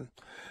as heaven"?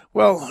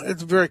 Well,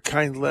 it's a very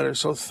kind letter,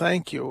 so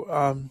thank you.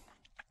 I'm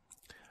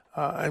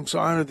so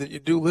honored that you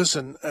do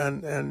listen,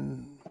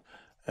 and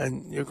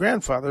your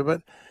grandfather.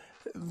 But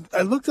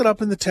I looked it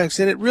up in the text,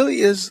 and it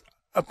really is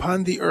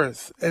upon the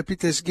earth.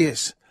 Epites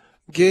ges.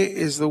 Ge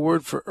is the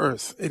word for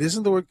earth. It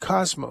isn't the word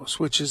cosmos,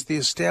 which is the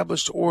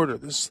established order,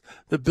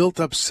 the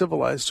built-up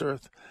civilized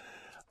earth.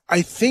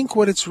 I think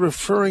what it's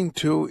referring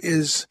to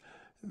is,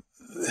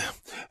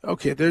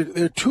 okay, there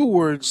are two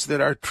words that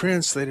are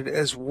translated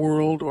as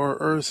world or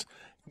earth: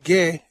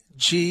 ge,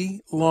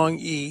 G, long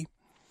E,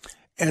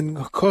 and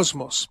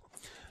cosmos.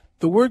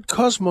 The word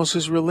cosmos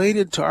is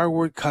related to our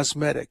word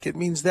cosmetic. It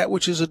means that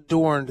which is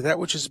adorned, that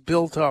which is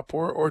built up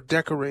or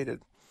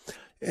decorated.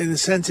 In a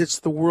sense, it's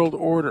the world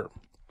order.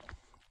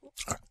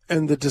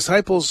 And the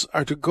disciples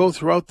are to go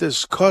throughout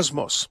this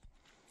cosmos.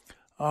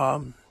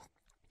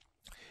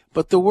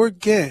 But the word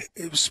ge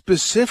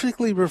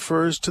specifically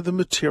refers to the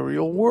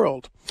material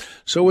world.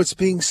 So what's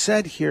being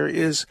said here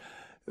is,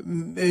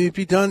 may it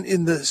be done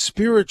in the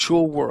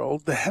spiritual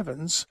world, the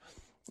heavens,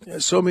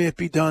 so may it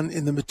be done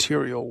in the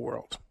material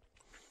world.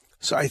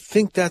 So I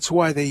think that's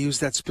why they use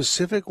that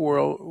specific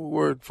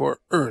word for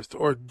earth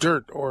or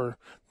dirt or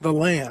the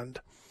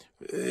land.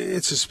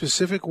 It's a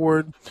specific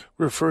word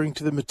referring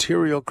to the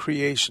material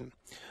creation.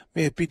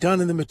 May it be done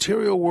in the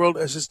material world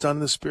as it's done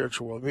in the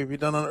spiritual world. May it be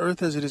done on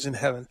earth as it is in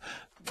heaven.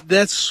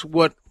 That's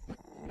what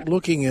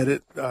looking at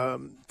it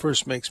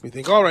first makes me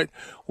think. All right,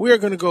 we are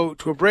going to go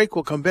to a break.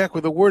 We'll come back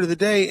with a word of the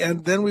day,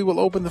 and then we will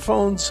open the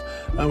phones.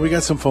 We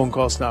got some phone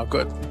calls now.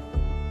 Good.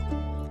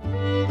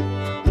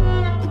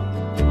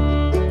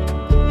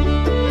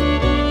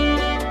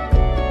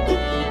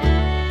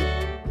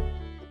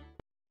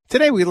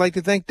 Today, we'd like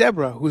to thank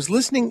Deborah, who's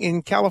listening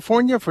in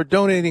California, for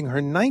donating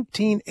her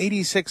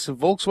 1986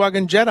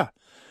 Volkswagen Jetta.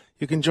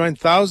 You can join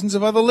thousands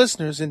of other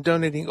listeners in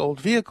donating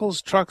old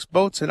vehicles, trucks,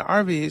 boats, and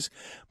RVs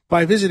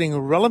by visiting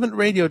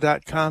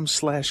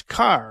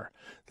relevantradio.com/car.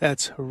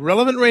 That's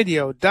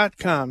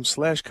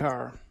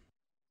relevantradio.com/car.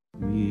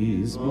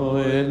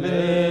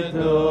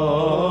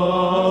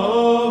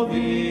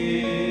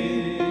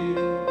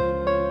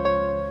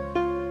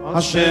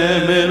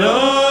 Hashem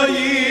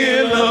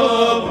Eloi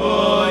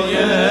lo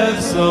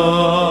yesov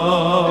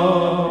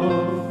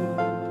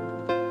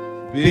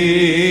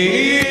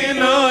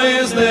Bino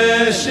is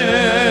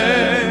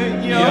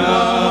Leshem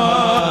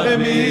Yama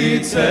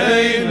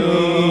Mitzeinu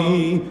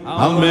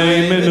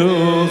Amei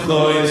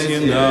Menuchos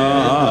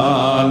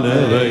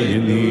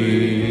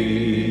Yinaleini.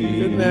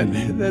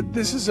 That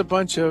this is a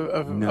bunch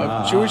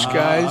of Jewish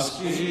guys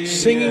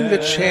singing the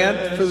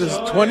chant for the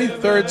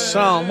 23rd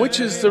Psalm, which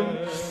is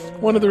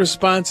one of the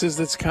responses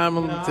that's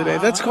common today.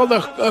 That's called a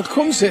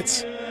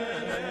kumsitz,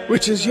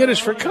 which is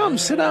Yiddish for "come,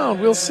 sit down,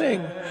 we'll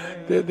sing."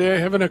 They're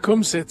having a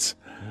kumsitz,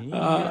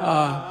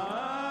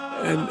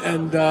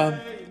 and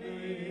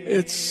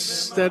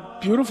it's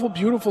that beautiful,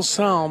 beautiful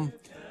psalm.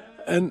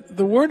 And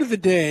the word of the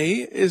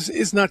day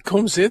is not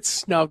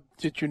kumsitz. Now,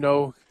 did you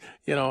know?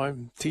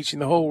 I'm teaching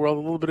the whole world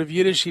a little bit of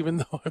Yiddish, even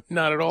though I'm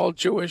not at all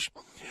Jewish.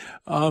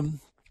 The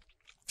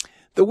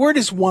word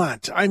is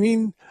want. I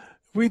mean,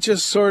 we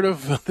just sort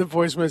of, the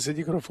voiceman said,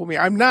 "You're going to fool me."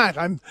 I'm not.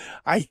 I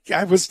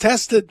was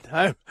tested.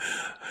 I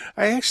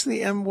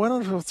actually am one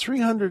of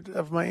 300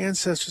 of my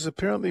ancestors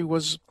apparently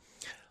was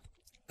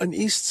an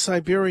East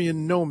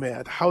Siberian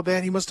nomad. How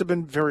that? He must have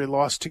been very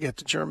lost to get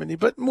to Germany.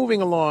 But moving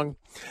along,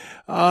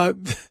 where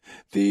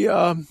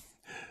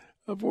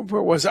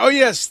was it? Oh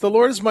yes, the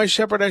Lord is my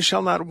shepherd; I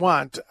shall not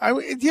want.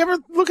 Do you ever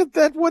look at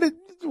that? What it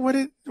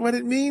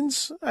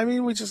means? I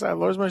mean, we just say,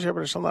 "Lord is my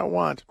shepherd; I shall not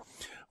want."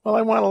 Well,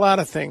 I want a lot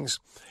of things.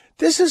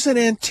 This is an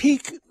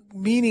antique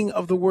meaning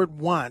of the word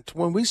want.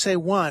 When we say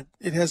want,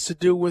 it has to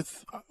do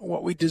with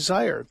what we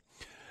desire.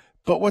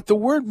 But what the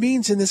word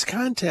means in this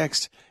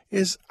context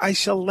is I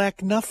shall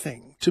lack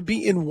nothing, to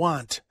be in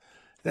want.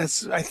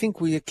 I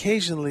think we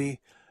occasionally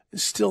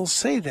still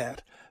say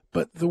that.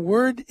 But the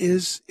word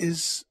is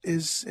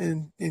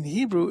in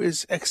Hebrew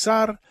is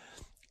exar,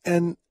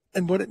 and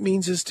what it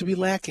means is to be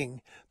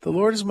lacking. The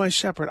Lord is my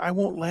shepherd. I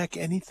won't lack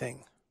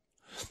anything.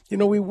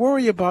 We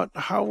worry about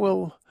how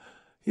will,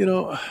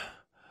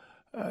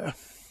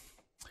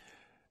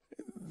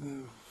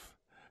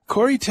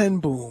 Corrie ten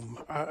Boom,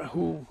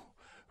 who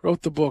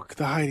wrote the book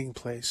The Hiding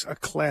Place, a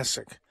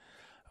classic.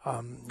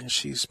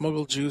 She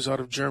smuggled Jews out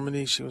of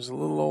Germany. She was a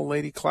little old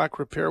lady clock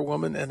repair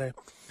woman and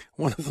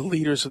one of the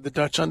leaders of the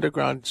Dutch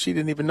Underground. She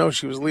didn't even know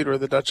she was leader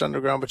of the Dutch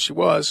Underground, but she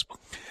was.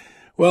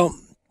 Well,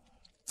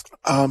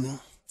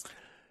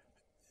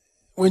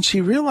 when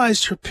she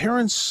realized her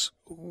parents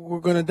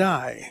were going to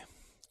die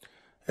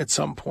at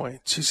some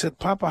point, she said,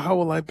 "Papa, how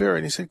will I bear it?"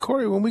 And he said,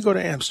 "Corrie, when we go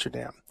to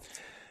Amsterdam,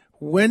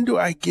 when do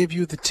I give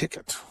you the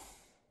ticket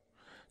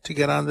to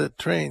get on the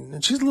train?"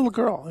 And she's a little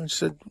girl. And she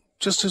said,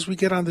 "Just as we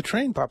get on the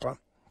train, Papa."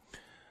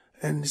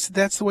 And he said,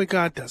 "That's the way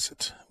God does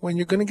it. When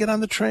you're going to get on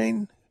the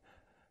train,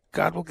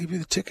 God will give you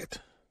the ticket."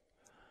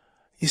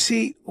 You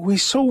see, we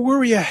so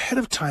worry ahead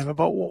of time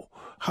about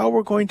how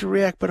we're going to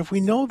react. But if we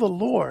know the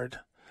Lord,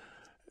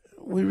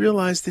 we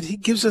realize that he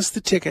gives us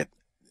the ticket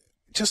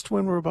just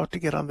when we're about to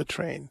get on the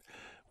train.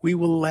 We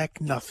will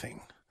lack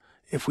nothing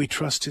if we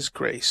trust his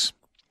grace.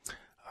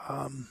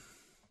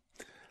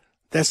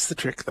 That's the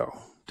trick,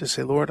 though, to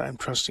say, "Lord, I'm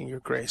trusting your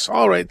grace."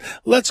 All right,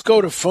 let's go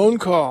to phone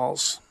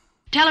calls.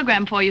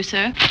 Telegram for you,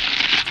 sir.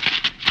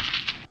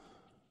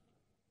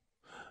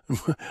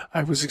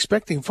 I was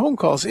expecting phone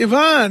calls.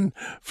 Yvonne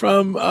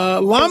from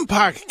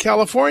Lompoc,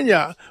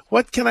 California.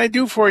 What can I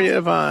do for you,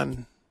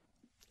 Yvonne?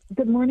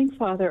 Good morning,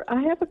 Father.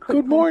 I have a quick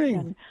Good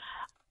morning.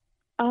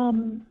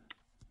 question.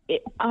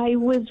 I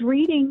was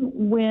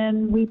reading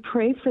when we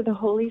pray for the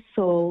holy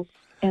souls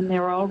and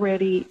they're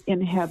already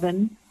in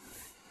heaven,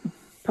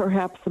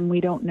 perhaps, and we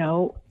don't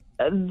know,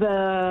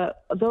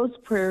 those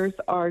prayers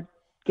are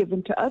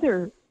given to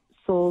other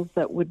souls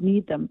that would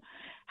need them.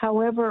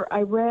 However,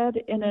 I read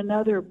in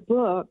another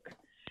book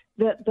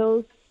that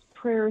those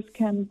prayers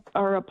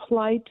are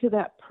applied to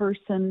that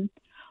person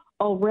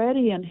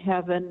already in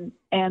heaven,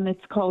 and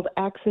it's called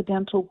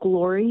accidental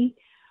glory,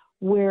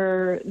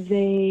 where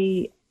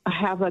they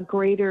have a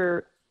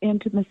greater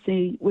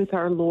intimacy with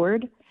our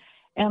Lord.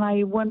 And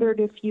I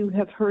wondered if you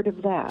have heard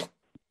of that.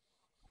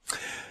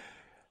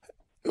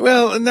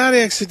 Well, not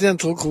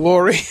accidental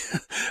glory.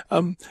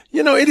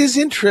 It is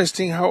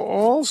interesting how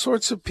all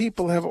sorts of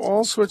people have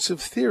all sorts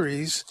of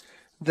theories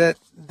that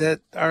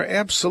are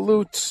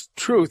absolute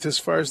truth as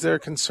far as they're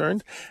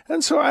concerned.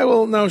 And so I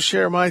will now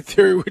share my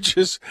theory,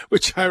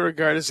 which I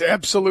regard as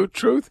absolute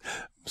truth.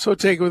 So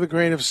take it with a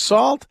grain of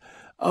salt.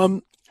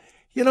 To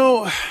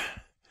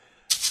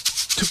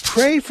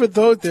pray for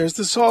those, there's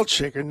the salt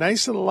shaker,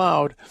 nice and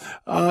loud.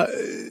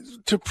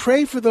 To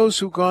pray for those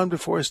who've gone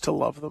before is to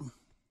love them.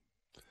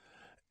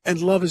 And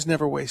love is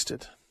never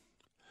wasted.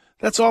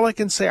 That's all I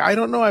can say. I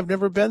don't know. I've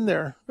never been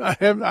there. I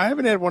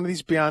haven't had one of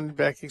these beyond and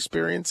back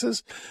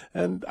experiences.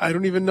 And I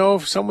don't even know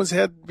if someone's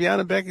had beyond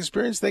and back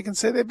experience, they can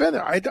say they've been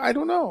there. I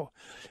don't know.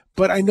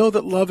 But I know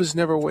that love is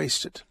never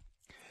wasted.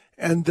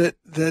 And that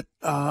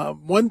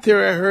one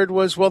theory I heard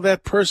was, well,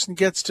 that person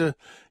gets to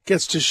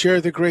share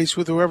the grace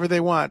with whoever they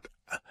want.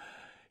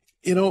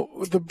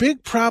 The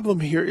big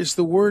problem here is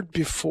the word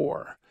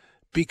before,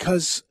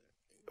 because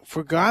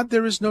For God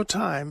there is no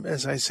time,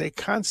 as I say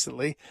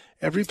constantly.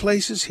 Every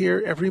place is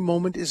here, every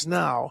moment is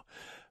now.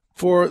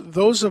 For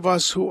those of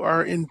us who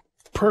are in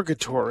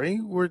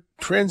purgatory, we're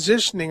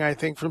transitioning, I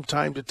think, from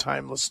time to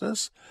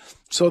timelessness.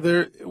 So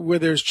where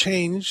there's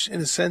change, in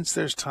a sense,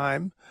 there's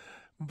time.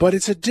 But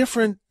it's a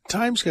different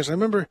time schedule. I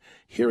remember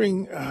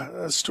hearing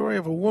a story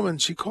of a woman,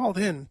 she called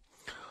in,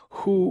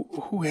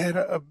 who had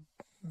a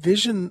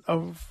vision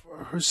of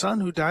her son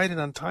who died an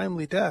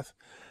untimely death.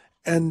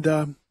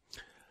 And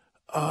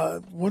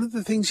one of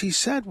the things he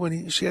said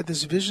when she had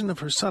this vision of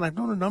her son, I've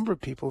known a number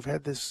of people who've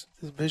had this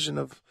vision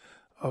of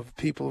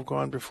people who've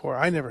gone before.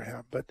 I never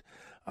have, but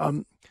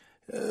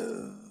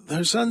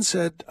her son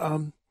said,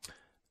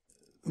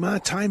 Ma,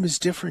 time is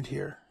different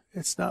here.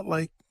 It's not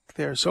like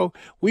there. So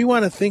we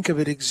want to think of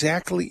it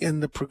exactly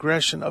in the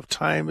progression of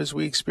time as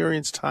we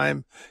experience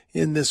time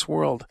in this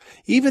world.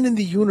 Even in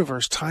the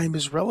universe, time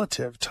is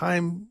relative.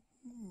 Time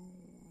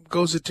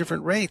goes at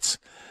different rates.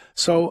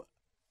 So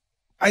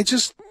I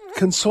just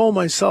console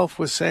myself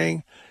with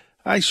saying,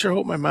 I sure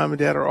hope my mom and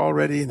dad are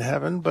already in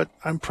heaven, but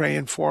I'm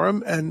praying for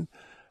them. And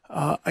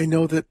I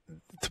know that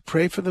to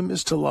pray for them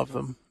is to love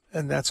them,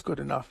 and that's good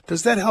enough.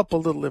 Does that help a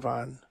little,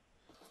 Yvonne?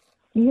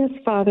 Yes,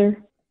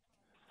 Father.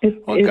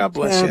 God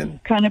bless you.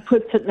 Kind of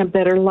puts it in a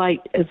better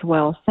light as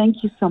well.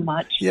 Thank you so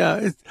much.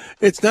 Yeah,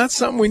 it's not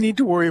something we need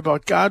to worry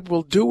about. God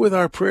will do with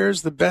our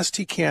prayers the best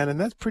he can, and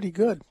that's pretty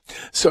good.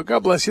 So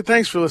God bless you.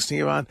 Thanks for listening,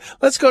 Yvonne.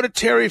 Let's go to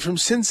Terry from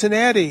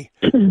Cincinnati.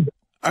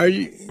 Are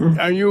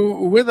you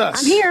with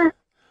us? I'm here.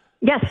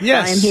 Yes,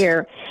 I am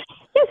here.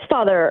 Yes,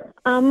 Father.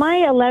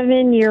 My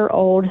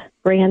 11-year-old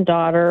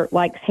granddaughter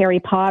likes Harry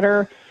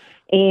Potter,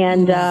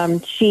 and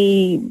I'm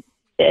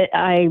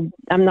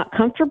not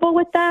comfortable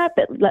with that,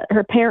 but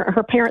her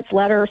parents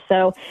let her.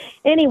 So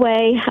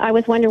anyway, I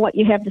was wondering what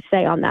you have to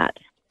say on that.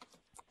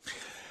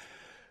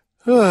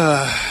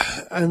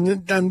 I'm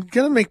going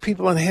to make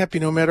people unhappy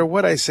no matter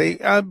what I say.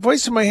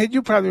 Voice in my head,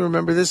 you probably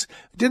remember this.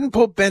 Didn't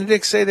Pope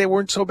Benedict say they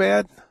weren't so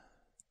bad?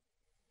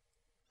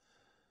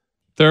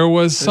 There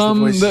was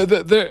some.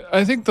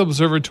 I think the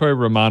Observatory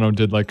Romano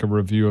did like a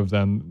review of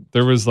them.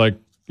 There was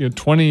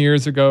 20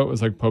 years ago, it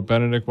was like Pope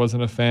Benedict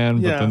wasn't a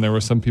fan, but then there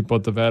were some people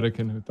at the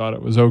Vatican who thought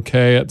it was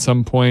okay at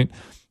some point.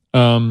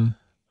 So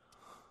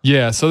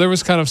there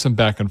was kind of some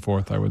back and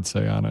forth, I would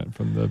say, on it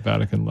from the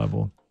Vatican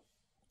level.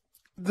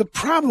 The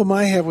problem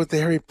I have with the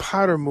Harry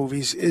Potter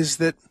movies is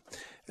that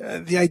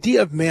the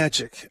idea of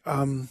magic,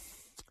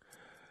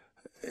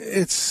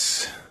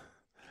 it's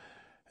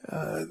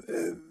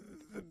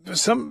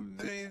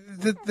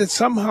that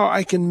somehow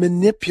I can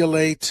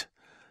manipulate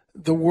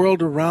the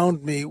world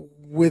around me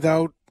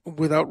without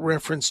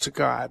reference to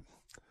God.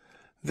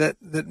 That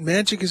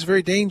magic is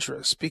very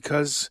dangerous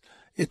because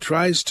it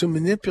tries to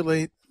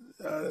manipulate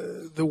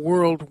the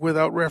world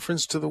without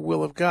reference to the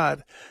will of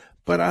God.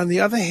 But on the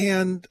other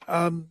hand,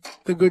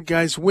 the good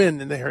guys win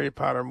in the Harry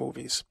Potter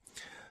movies.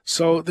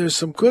 So there's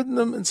some good in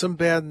them and some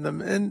bad in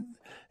them. And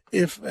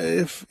if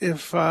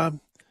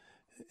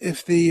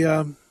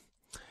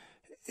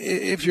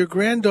your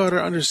granddaughter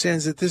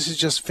understands that this is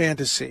just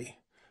fantasy,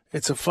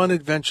 it's a fun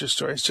adventure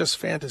story, it's just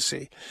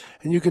fantasy,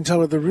 and you can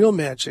tell her the real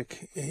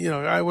magic,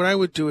 what I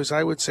would do is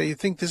I would say, you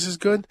think this is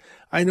good?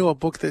 I know a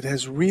book that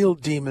has real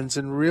demons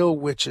and real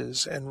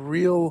witches and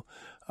real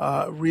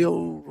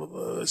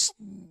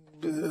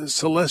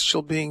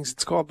celestial beings.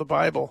 It's called the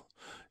Bible,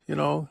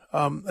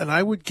 and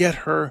I would get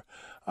her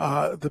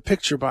the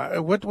picture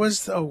Bible. What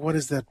is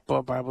that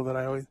Bible that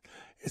I always?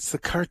 It's the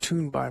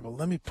cartoon Bible.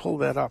 Let me pull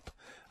that up.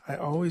 I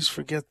always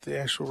forget the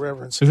actual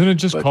reference. Isn't it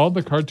just called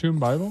the Cartoon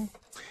Bible?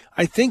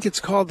 I think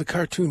it's called the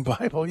Cartoon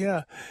Bible.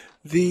 Yeah,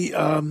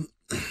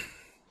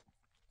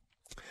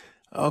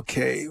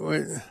 okay.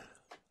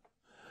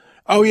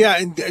 Oh yeah,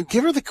 and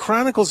give her the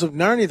Chronicles of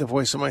Narnia. The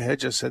voice in my head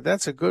just said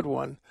that's a good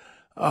one.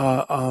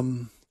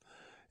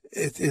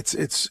 It's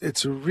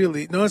a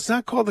really it's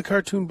not called the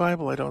Cartoon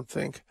Bible. I don't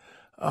think.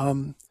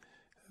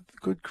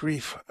 Good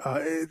grief!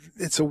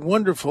 It's a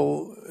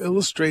wonderful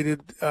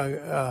illustrated.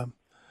 Let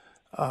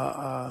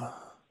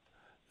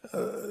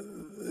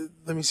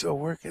me see.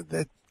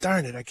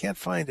 Darn it! I can't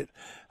find it.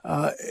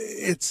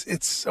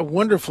 It's a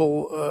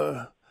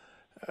wonderful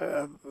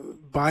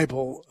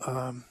Bible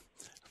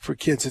for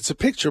kids. It's a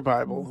picture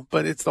Bible,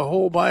 but it's the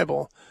whole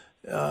Bible.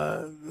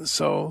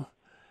 So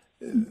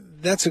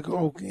that's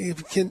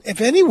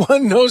if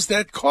anyone knows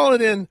that, call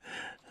it in.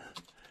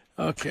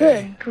 Okay.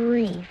 Good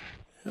grief.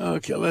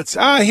 Okay,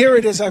 here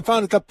it is. I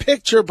found it. The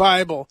Picture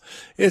Bible.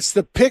 It's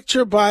the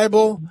Picture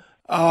Bible,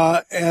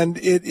 and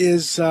it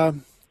is,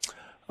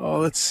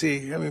 let's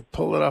see. Let me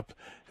pull it up.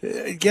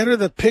 Get her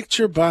the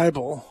Picture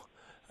Bible.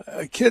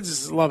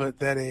 Kids love it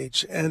that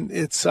age. And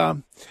it's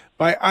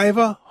by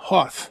Iva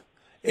Hoth,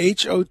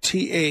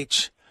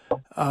 Hoth.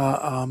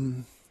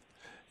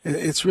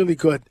 It's really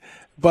good.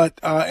 But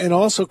and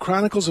also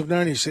Chronicles of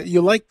Narnia.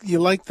 You like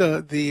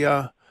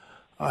the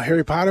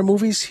Harry Potter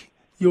movies?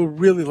 You'll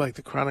really like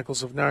the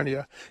Chronicles of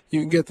Narnia.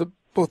 You can get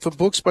both the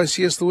books by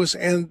C.S. Lewis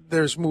and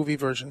there's movie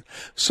version.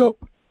 So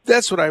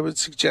That's what I would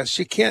suggest.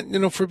 You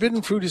can't,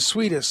 forbidden fruit is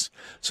sweetest.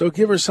 So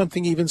give her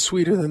something even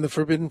sweeter than the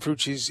forbidden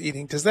fruit she's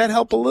eating. Does that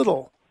help a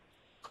little?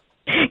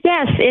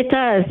 Yes, it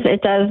does.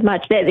 It does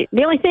much. The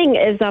only thing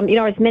is, I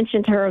was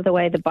mentioned to her the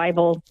way the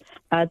Bible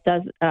is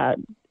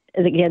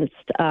against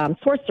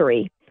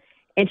sorcery.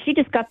 And she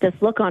just got this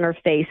look on her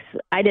face.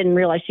 I didn't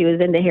realize she was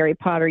into Harry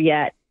Potter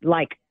yet.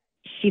 Like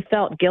she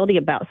felt guilty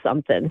about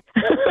something.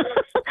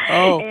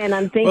 And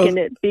I'm thinking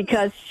it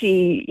because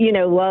she,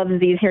 loves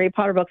these Harry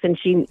Potter books. And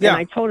and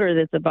I told her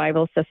that the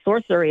Bible says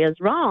sorcery is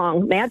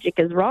wrong. Magic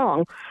is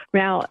wrong.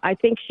 Now, I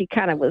think she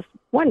kind of was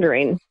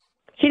wondering.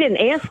 She didn't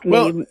ask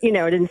me,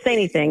 didn't say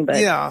anything. But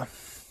yeah.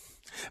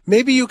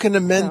 Maybe you can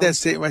amend that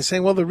statement by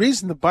saying, well, the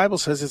reason the Bible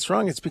says it's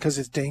wrong, it's because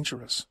it's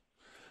dangerous.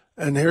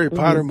 And Harry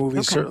Potter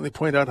movies certainly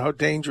point out how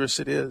dangerous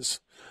it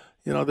is.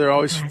 They're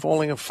always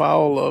falling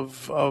afoul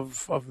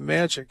of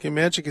magic. And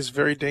magic is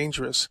very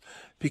dangerous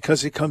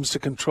because it comes to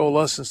control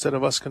us instead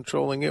of us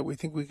controlling it. We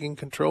think we can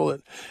control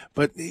it.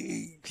 But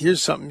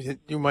here's something that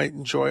you might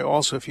enjoy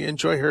also. If you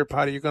enjoy Harry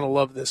Potter, you're going to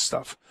love this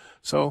stuff.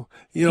 So,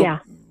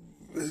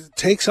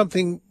 take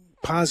something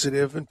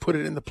positive and put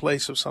it in the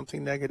place of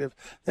something negative.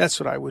 That's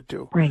what I would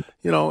do. Right.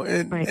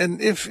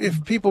 And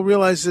if people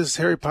realize this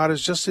Harry Potter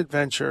is just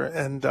adventure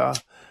and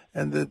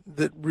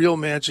that real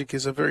magic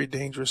is a very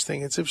dangerous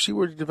thing. It's if she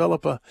were to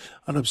develop an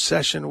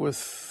obsession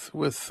with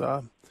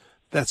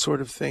that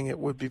sort of thing, it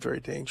would be very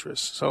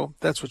dangerous. So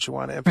that's what you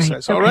want to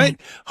emphasize. Right. All right.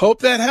 Hope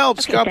that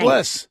helps. Okay, God thanks.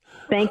 bless.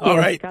 Thank you. All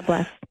right. God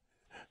bless.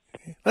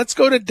 Let's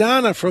go to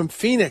Donna from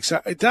Phoenix.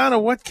 Donna,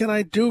 what can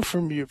I do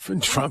from you?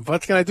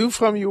 What can I do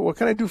from you? What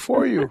can I do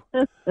for you?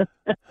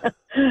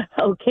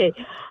 Okay.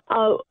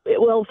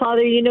 Well,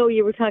 Father,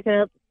 you were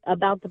talking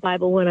about the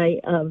Bible when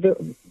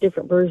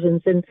different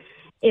versions, and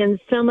in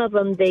some of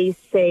them they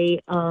say,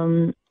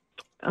 I'm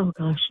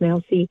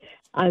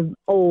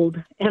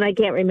old and I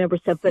can't remember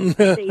stuff, but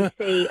they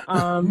say,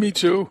 me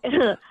too.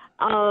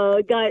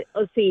 God,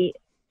 let's see.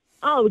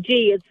 Oh,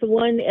 gee, it's the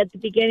one at the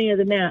beginning of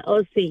the mat.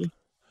 Let's see.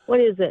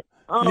 What is it?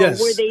 Oh,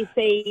 yes. Where they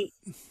say,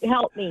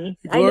 help me.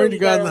 Glory to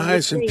God in the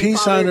highest and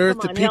peace on earth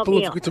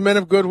to men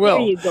of goodwill.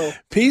 There you go.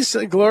 Peace,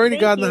 glory to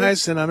God in the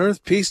highest and on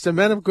earth, peace to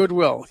men of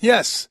goodwill.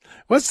 Yes.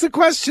 What's the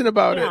question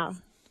about it?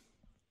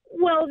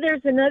 Well,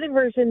 there's another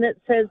version that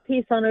says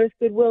peace on earth,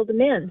 goodwill to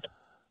men.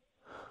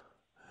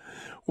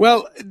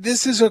 Well,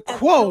 this is a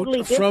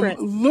quote from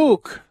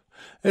Luke.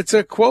 It's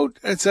a quote.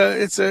 It's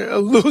a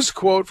loose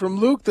quote from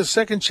Luke, the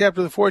 2nd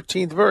chapter, the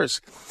 14th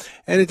verse.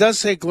 And it does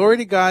say, glory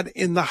to God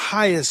in the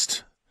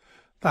highest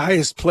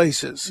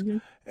places,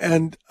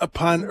 and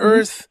upon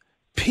earth,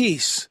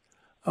 peace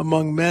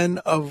among men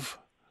of,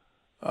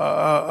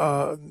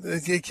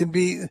 it can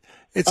be,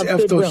 it's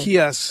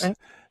evdochias, right?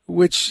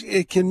 Which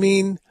it can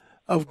mean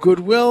of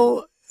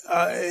goodwill.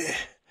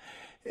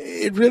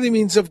 It really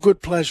means of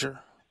good pleasure,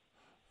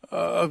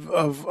 of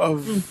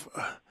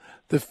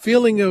the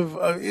feeling of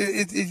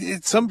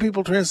it. Some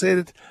people translate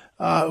it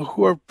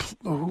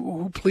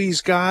who please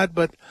God,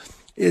 but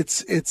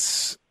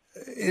it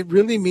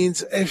really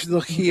means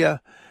evdochia.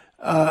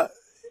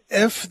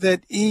 F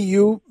that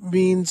EU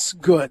means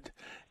good,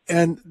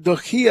 and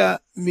dochia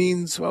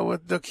means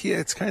what dochia?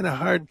 It's kind of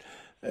hard.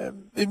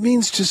 It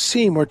means to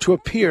seem or to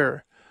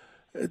appear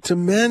to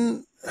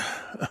men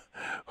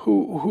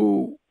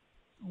who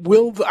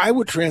will. I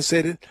would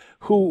translate it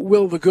who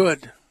will the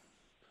good.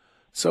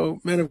 So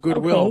men of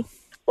goodwill. Okay.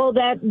 Well,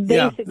 that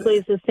basically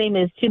is the same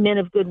as two men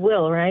of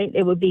goodwill, right?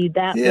 It would be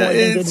that more than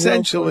goodwill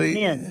essentially.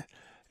 Men.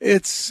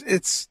 It's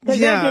because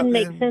that didn't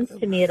make sense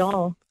to me at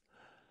all.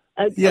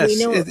 Yes,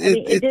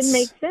 it didn't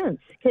make sense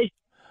because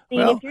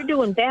if you're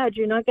doing bad,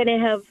 you're not going to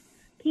have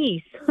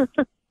peace.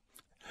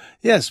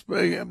 Yes.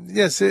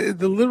 It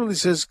literally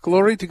says,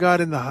 "Glory to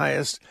God in the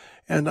highest,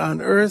 and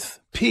on earth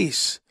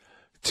peace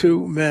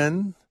to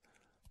men,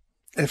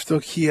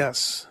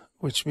 evdochias,"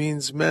 which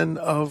means men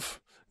of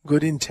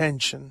good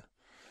intention.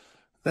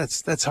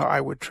 That's how I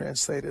would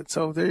translate it.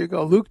 So there you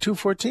go, Luke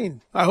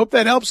 2:14. I hope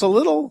that helps a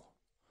little.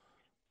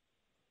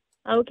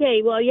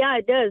 Okay, well, yeah,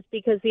 it does,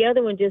 because the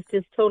other one just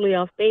is totally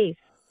off base.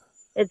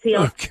 It's the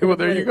okay. Well,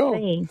 there you go.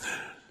 In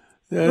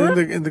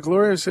the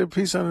Gloria, said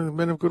peace on the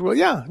men of goodwill.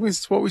 Yeah,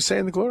 it's what we say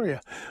in the Gloria.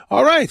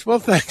 All right. Well,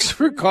 thanks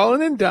for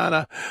calling in,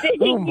 Donna. I'm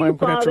going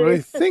to have to really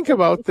think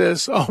about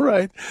this. All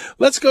right.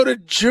 Let's go to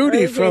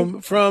Judy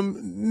from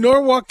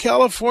Norwalk,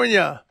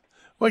 California.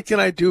 What can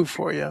I do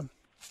for you?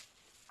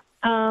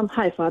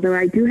 Hi, Father.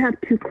 I do have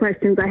two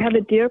questions. I have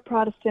a dear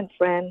Protestant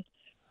friend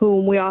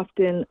whom we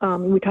often,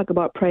 we talk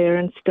about prayer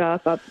and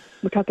stuff.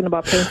 We're talking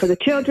about praying for the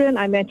children.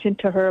 I mentioned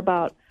to her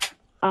about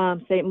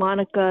St.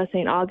 Monica,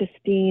 St.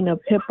 Augustine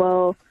of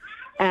Hippo,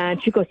 and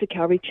she goes to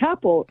Calvary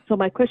Chapel. So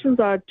my questions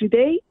are, do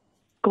they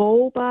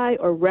go by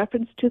or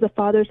reference to the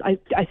fathers? I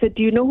said,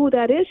 do you know who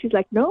that is? She's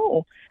like,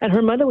 no. And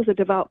her mother was a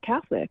devout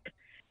Catholic.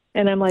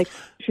 And I'm like,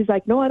 she's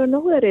like, no, I don't know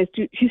who that is.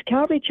 She's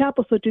Calvary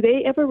Chapel. So do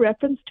they ever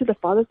reference to the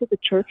fathers of the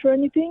church or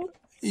anything?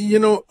 You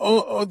know,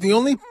 the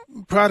only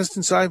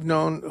Protestants I've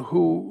known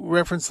who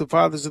reference the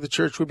fathers of the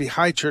church would be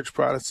high church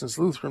Protestants,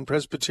 Lutheran,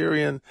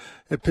 Presbyterian,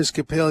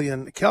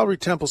 Episcopalian. Calvary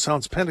Temple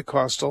sounds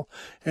Pentecostal,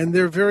 and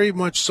they're very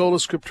much sola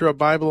scriptura,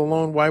 Bible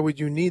alone. Why would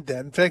you need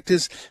that? In fact,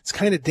 it's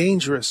kind of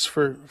dangerous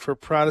for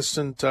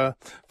Protestant,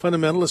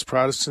 fundamentalist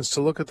Protestants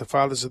to look at the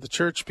fathers of the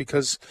church,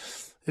 because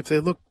if they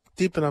look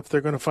deep enough,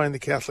 they're going to find the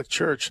Catholic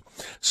Church.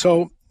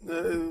 So,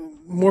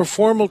 more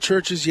formal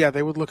churches, yeah,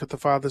 they would look at the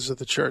fathers of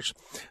the church,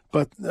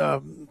 but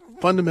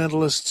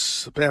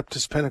fundamentalists,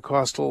 Baptist,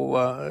 Pentecostal,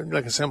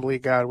 like Assembly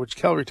of God, which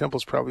Calvary Temple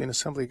is probably an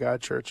Assembly of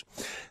God church,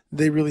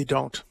 they really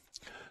don't.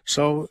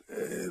 So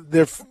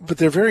they're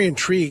very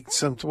intrigued.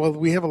 Well,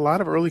 we have a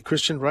lot of early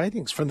Christian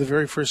writings from the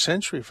very first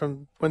century,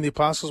 from when the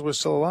apostles were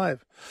still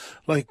alive,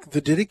 like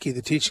the Didache,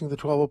 the teaching of the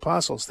 12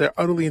 apostles. They're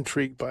utterly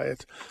intrigued by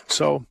it.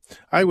 So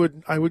I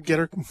would get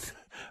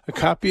a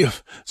copy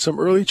of some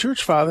early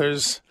church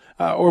fathers,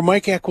 or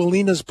Mike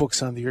Aquilina's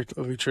books on the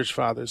early church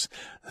fathers.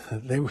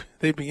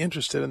 They'd be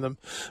interested in them.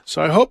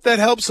 So I hope that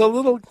helps a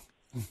little.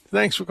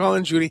 Thanks for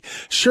calling, Judy.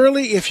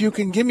 Shirley, if you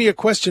can give me a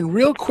question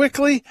real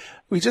quickly,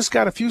 we just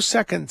got a few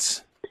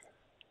seconds.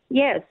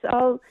 Yes.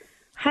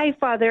 Hi,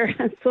 Father.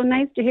 It's so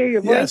nice to hear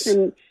your voice,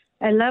 and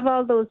I love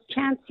all those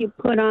chants you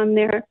put on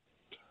there.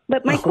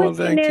 But my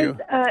question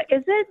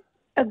is it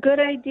a good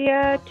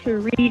idea to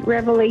read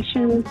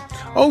Revelation?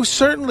 Oh,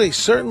 certainly.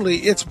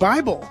 It's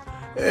Bible,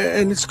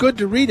 and it's good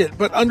to read it.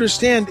 But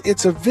understand,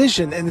 it's a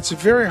vision, and it's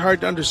very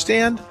hard to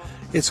understand.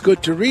 It's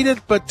good to read it,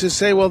 but to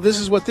say, well, this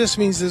is what this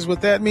means, this is what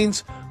that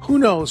means, who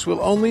knows?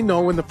 We'll only know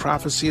when the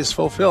prophecy is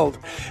fulfilled.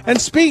 And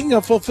speaking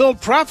of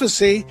fulfilled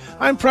prophecy,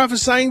 I'm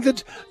prophesying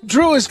that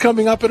Drew is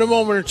coming up in a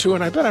moment or two,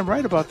 and I bet I'm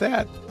right about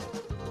that.